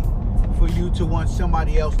easy for you to want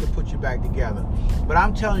somebody else to put you back together. But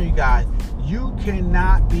I'm telling you guys, you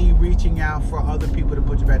cannot be reaching out for other people to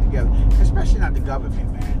put you back together, especially not the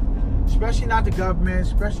government, man. Especially not the government,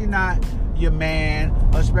 especially not your man,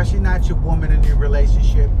 especially not your woman in your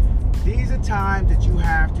relationship. These are times that you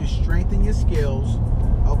have to strengthen your skills,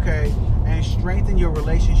 okay, and strengthen your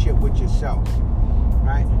relationship with yourself,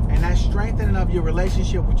 right? And that strengthening of your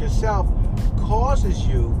relationship with yourself causes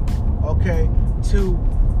you, okay, to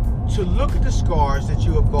look at the scars that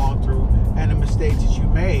you have gone through and the mistakes that you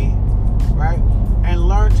made, right? And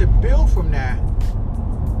learn to build from that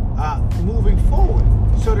moving forward,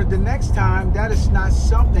 so that the next time that is not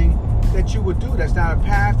something that you would do. That's not a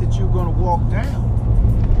path that you're going to walk down,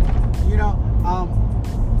 you know?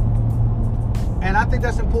 And I think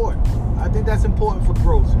that's important. I think that's important for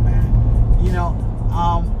growth, man. You know,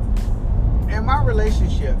 in my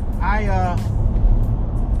relationship,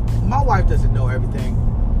 my wife doesn't know everything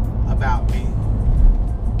about me,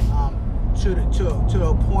 to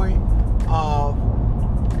a point of,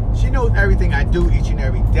 she knows everything I do each and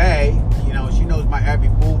every day. You know, she knows my every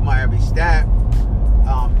move, my every step,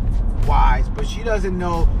 wise, but she doesn't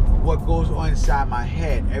know what goes on inside my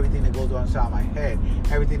head, everything that goes on inside my head,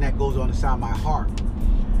 everything that goes on inside my heart.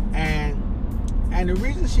 And the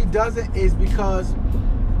reason she doesn't is because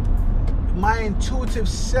my intuitive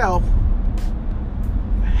self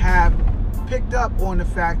have picked up on the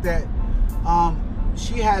fact that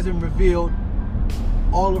she hasn't revealed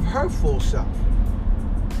all of her full self,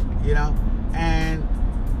 you know, and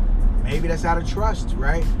maybe that's out of trust,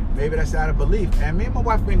 right? Maybe that's out of belief. And me and my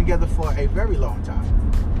wife have been together for a very long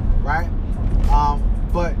time, right?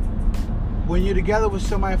 But when you're together with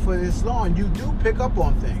somebody for this long, you do pick up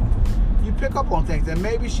on things. You pick up on things, and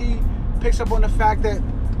maybe she picks up on the fact that,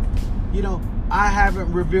 you know, I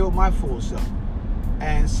haven't revealed my full self.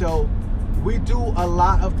 And so we do a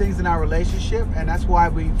lot of things in our relationship, and that's why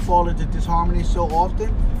we fall into disharmony so often,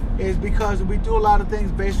 is because we do a lot of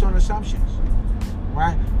things based on assumptions,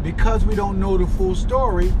 right? Because we don't know the full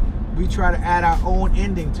story, we try to add our own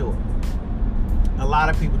ending to it. A lot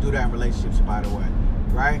of people do that in relationships, by the way,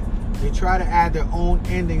 right? They try to add their own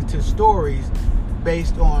endings to stories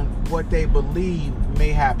based on what they believe may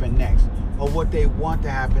happen next, or what they want to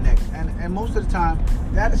happen next. And most of the time,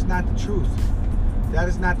 that is not the truth. That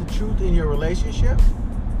is not the truth in your relationship,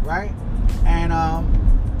 right? And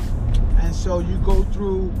so you go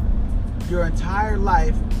through your entire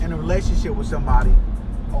life in a relationship with somebody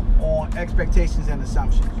on expectations and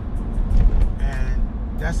assumptions. And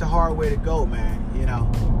that's a hard way to go, man. You know,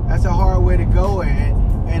 that's a hard way to go,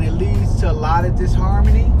 and it leads to a lot of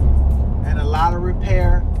disharmony and a lot of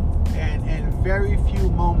repair and very few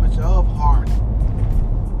moments of harmony.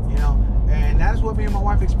 You know, and that's what me and my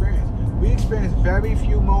wife experienced. We experienced very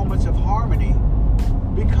few moments of harmony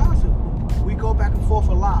because we go back and forth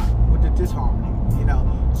a lot with the disharmony, you know.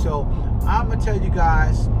 So I'm gonna tell you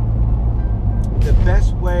guys, the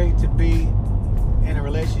best way to be in a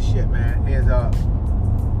relationship, man,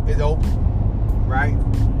 is open, right?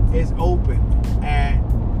 It's open, and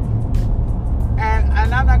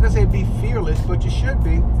I'm not gonna say be fearless, but you should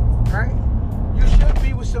be, right? You should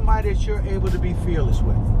be with somebody that you're able to be fearless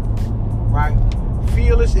with, right?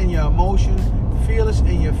 Fearless in your emotions, fearless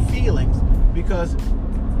in your feelings, because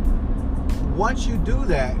once you do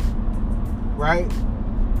that, right,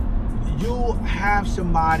 you'll have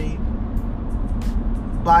somebody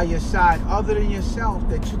by your side other than yourself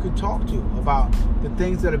that you could talk to about the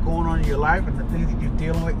things that are going on in your life and the things that you're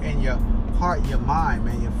dealing with in your heart, your mind,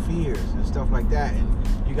 man, your fears and stuff like that.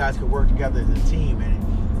 And you guys can work together as a team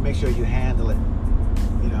and make sure you handle it.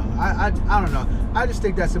 You know, I don't know. I just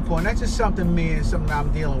think that's important. That's just something me and something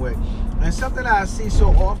I'm dealing with. And something that I see so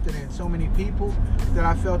often in so many people that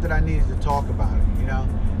I felt that I needed to talk about it, you know.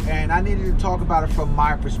 And I needed to talk about it from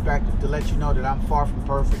my perspective to let you know that I'm far from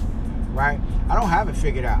perfect, right? I don't have it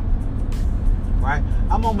figured out, right?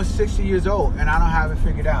 I'm almost 60 years old and I don't have it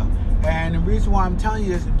figured out. And the reason why I'm telling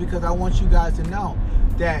you this is because I want you guys to know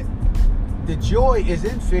that the joy is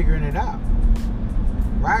in figuring it out,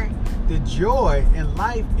 right? The joy in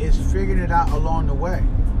life is figuring it out along the way,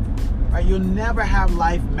 right? You'll never have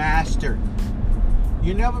life mastered.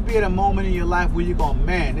 You'll never be at a moment in your life where you're going,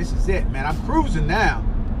 man, this is it, man. I'm cruising now.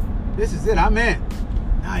 This is it. I'm in.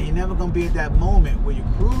 No, you're never going to be at that moment where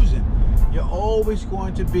you're cruising. You're always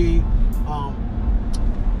going to be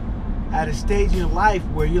at a stage in your life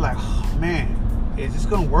where you're like, oh, man, is this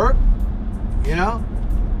going to work? You know?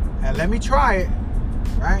 And let me try it,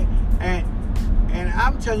 right? And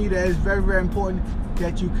I'm telling you that it's very, very important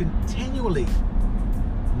that you continually,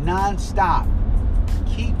 non-stop,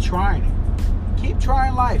 keep trying it. Keep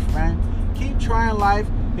trying life, man. Keep trying life.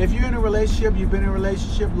 If you're in a relationship, you've been in a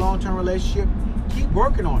relationship, long-term relationship, keep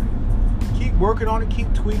working on it. Keep working on it,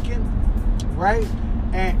 keep tweaking, right?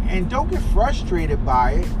 And don't get frustrated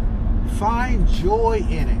by it. Find joy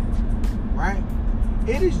in it, right?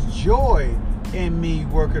 It is joy in me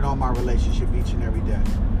working on my relationship each and every day.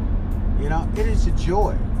 You know, it is a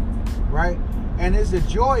joy, right? And it's a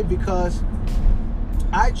joy because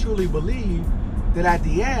I truly believe that at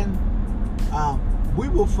the end, we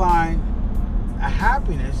will find a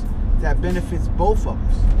happiness that benefits both of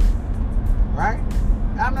us, right?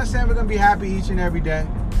 I'm not saying we're going to be happy each and every day,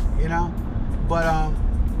 you know, but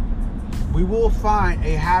we will find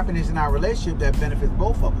a happiness in our relationship that benefits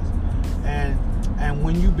both of us. And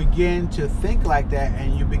when you begin to think like that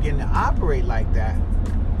and you begin to operate like that,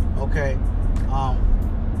 okay,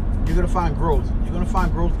 you're going to find growth. You're going to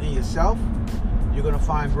find growth in yourself. You're going to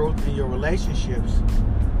find growth in your relationships,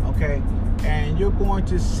 okay? And you're going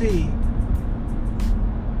to see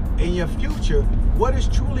in your future what is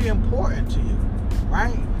truly important to you,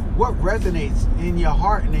 right? What resonates in your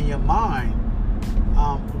heart and in your mind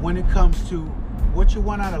when it comes to what you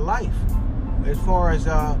want out of life, as far as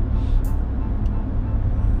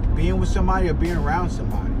being with somebody or being around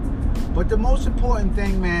somebody. But the most important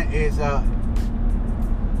thing, man, is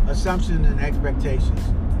assumptions and expectations.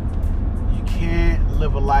 You can't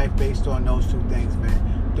live a life based on those two things,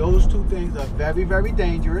 man. Those two things are very, very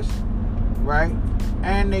dangerous, right?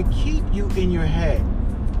 And they keep you in your head,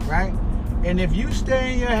 right? And if you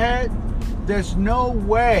stay in your head, there's no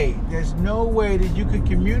way that you could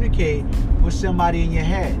communicate with somebody in your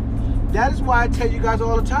head. That is why I tell you guys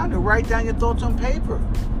all the time to write down your thoughts on paper.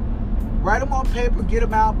 Write them on paper, get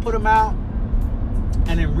them out, put them out,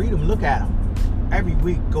 and then read them, look at them. Every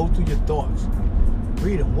week, go through your thoughts.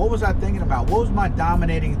 Read them. What was I thinking about? What was my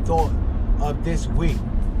dominating thought of this week?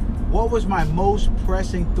 What was my most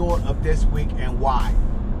pressing thought of this week and why?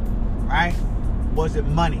 Right? Was it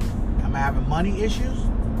money? Am I having money issues?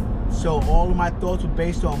 So all of my thoughts were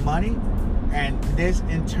based on money, and this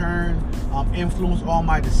in turn influenced all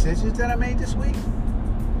my decisions that I made this week.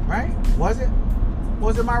 Right? Was it?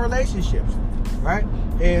 Was it my relationships? Right?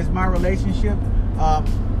 Is my relationship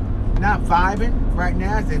not vibing right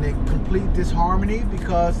now? Is in a complete disharmony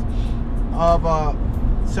because of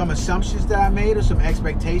some assumptions that I made or some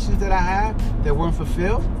expectations that I had that weren't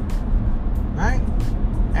fulfilled? Right?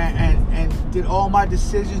 And did all my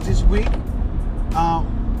decisions this week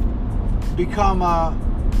become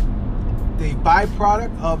the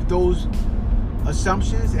byproduct of those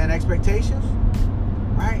assumptions and expectations?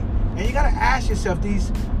 Right? And you got to ask yourself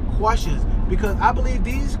these questions, because I believe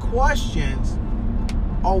these questions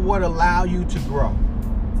are what allow you to grow.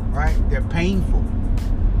 Right? They're painful.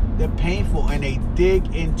 They're painful, and they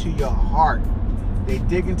dig into your heart. They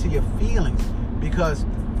dig into your feelings, because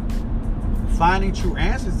finding true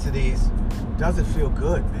answers to these doesn't feel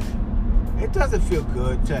good, man. It doesn't feel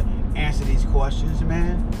good to answer these questions,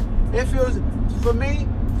 man. It feels, for me,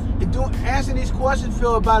 answering these questions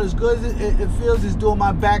feel about as good as it feels as doing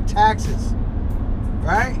my back taxes,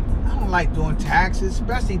 right? I don't like doing taxes,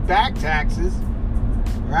 especially back taxes,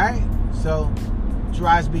 right? So,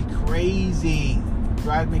 drives me crazy.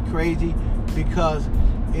 Drives me crazy because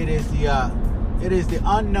it is the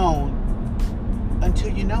unknown until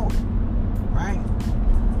you know it, right?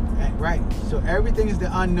 Right. So everything is the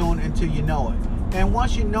unknown until you know it. And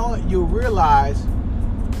once you know it, you'll realize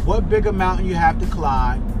what bigger mountain you have to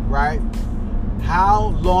climb, right? How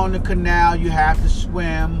long the canal you have to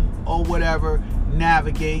swim or whatever,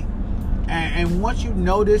 navigate. And once you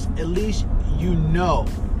know this, at least you know,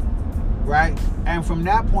 right? And from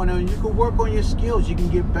that point on, you can work on your skills. You can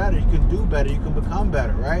get better. You can do better. You can become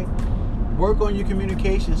better, right? Work on your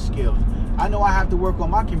communication skills. I know I have to work on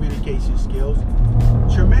my communication skills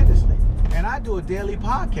tremendously. And I do a daily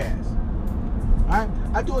podcast. All right?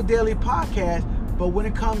 I do a daily podcast, but when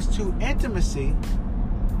it comes to intimacy,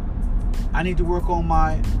 I need to work on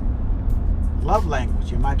my love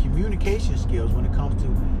language and my communication skills when it comes to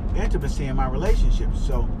intimacy in my relationships.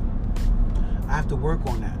 So I have to work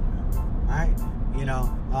on that. Right? You know,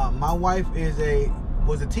 my wife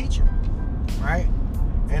was a teacher, right?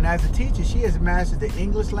 And as a teacher, she has mastered the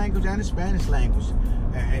English language and the Spanish language.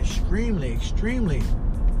 Extremely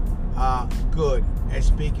good at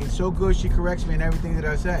speaking. So good, she corrects me in everything that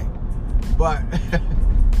I say. But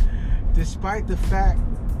despite the fact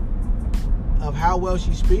of how well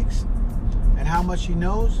she speaks and how much she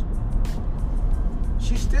knows,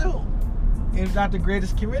 she still is not the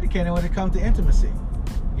greatest communicator when it comes to intimacy,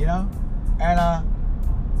 you know? And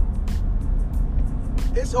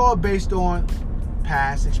it's all based on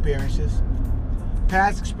past experiences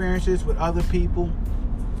with other people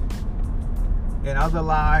in other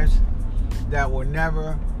lives that were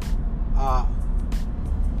never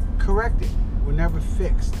corrected, were never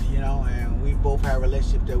fixed, you know. And we both had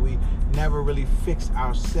relationships that we never really fixed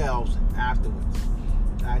ourselves afterwards.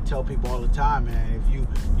 And I tell people all the time, man, if you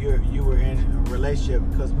were in a relationship,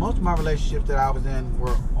 because most of my relationships that I was in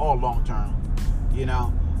were all long term, you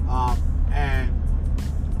know, and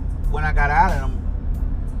when I got out of them,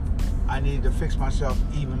 I needed to fix myself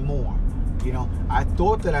even more. You know, I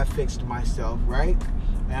thought that I fixed myself, right?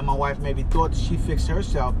 And my wife maybe thought that she fixed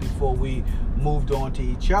herself before we moved on to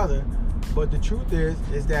each other. But the truth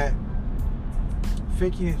is that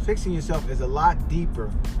fixing yourself is a lot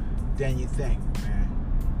deeper than you think,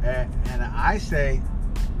 man. And I say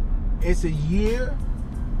it's a year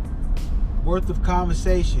worth of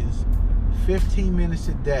conversations, 15 minutes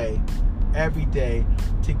a day, every day,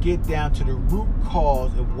 to get down to the root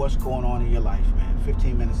cause of what's going on in your life, man.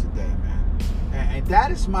 15 minutes a day, man. And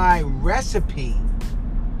that is my recipe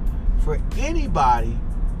for anybody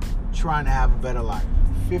trying to have a better life.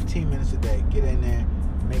 15 minutes a day. Get in there,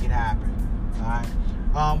 make it happen. All right.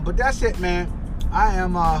 But that's it, man. I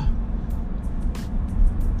am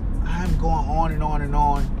going on and on and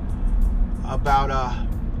on about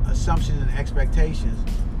assumptions and expectations.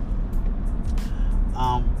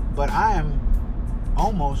 But I am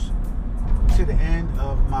almost to the end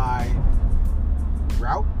of my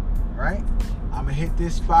route, right? I'm gonna hit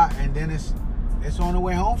this spot, and then it's on the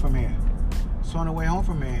way home from here. It's on the way home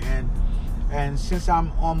from here, and since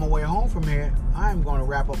I'm on my way home from here, I'm going to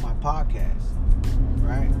wrap up my podcast,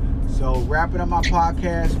 right? So wrapping up my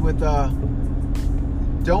podcast with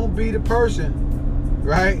don't be the person,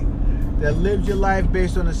 right, that lives your life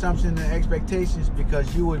based on assumptions and expectations,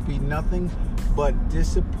 because you would be nothing but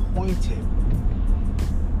disappointed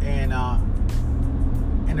in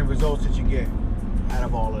the results that you get out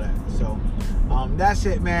of all of that. So that's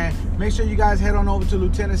it, man. Make sure you guys head on over to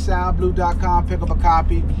lieutenantsalblue.com, pick up a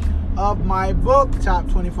copy of my book, Top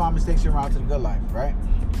 25 Mistakes en Route to the Good Life, right?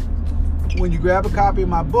 When you grab a copy of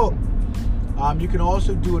my book, you can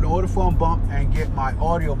also do an order form bump and get my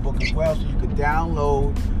audio book as well, so you can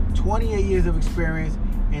download 28 years of experience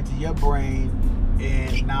into your brain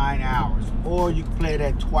in 9 hours. Or you can play it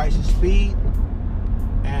at twice the speed,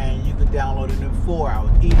 and you can download it in 4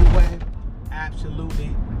 hours. Either way,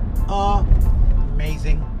 absolutely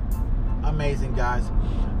amazing, guys.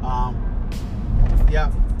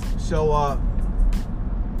 Yeah. So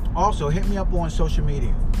also hit me up on social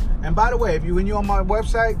media. And by the way, when you're on my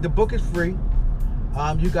website, the book is free.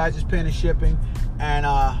 You guys just paying the shipping, and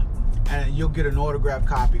you'll get an autographed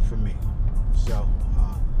copy from me. So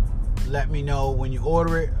let me know when you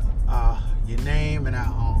order it, your name, and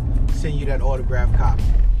I'll send you that autographed copy.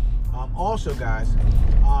 Also, guys,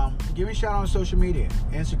 give me a shout out on social media: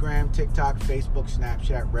 Instagram, TikTok, Facebook,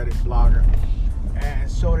 Snapchat, Reddit, Blogger, and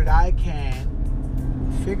so that I can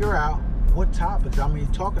figure out what topics I'm going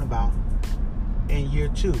to be talking about in year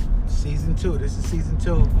 2, season 2. This is season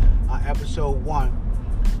 2, episode 1.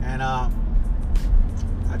 And I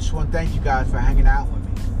just want to thank you guys for hanging out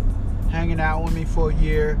with me for a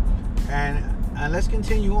year, and let's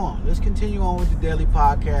continue on. Let's continue on with the daily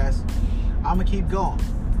podcast. I'm gonna keep going.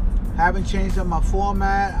 Haven't changed up my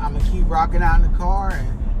format. I'm gonna keep rocking out in the car,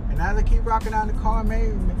 and as I keep rocking out in the car,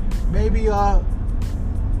 maybe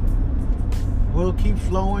we'll keep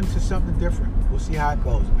flowing to something different. We'll see how it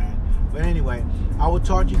goes, man. But anyway, I will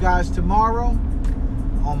talk to you guys tomorrow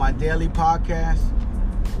on my daily podcast.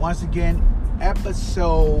 Once again,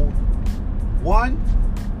 episode 1,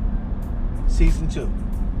 season 2.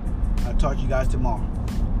 I'll talk to you guys tomorrow.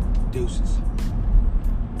 Deuces.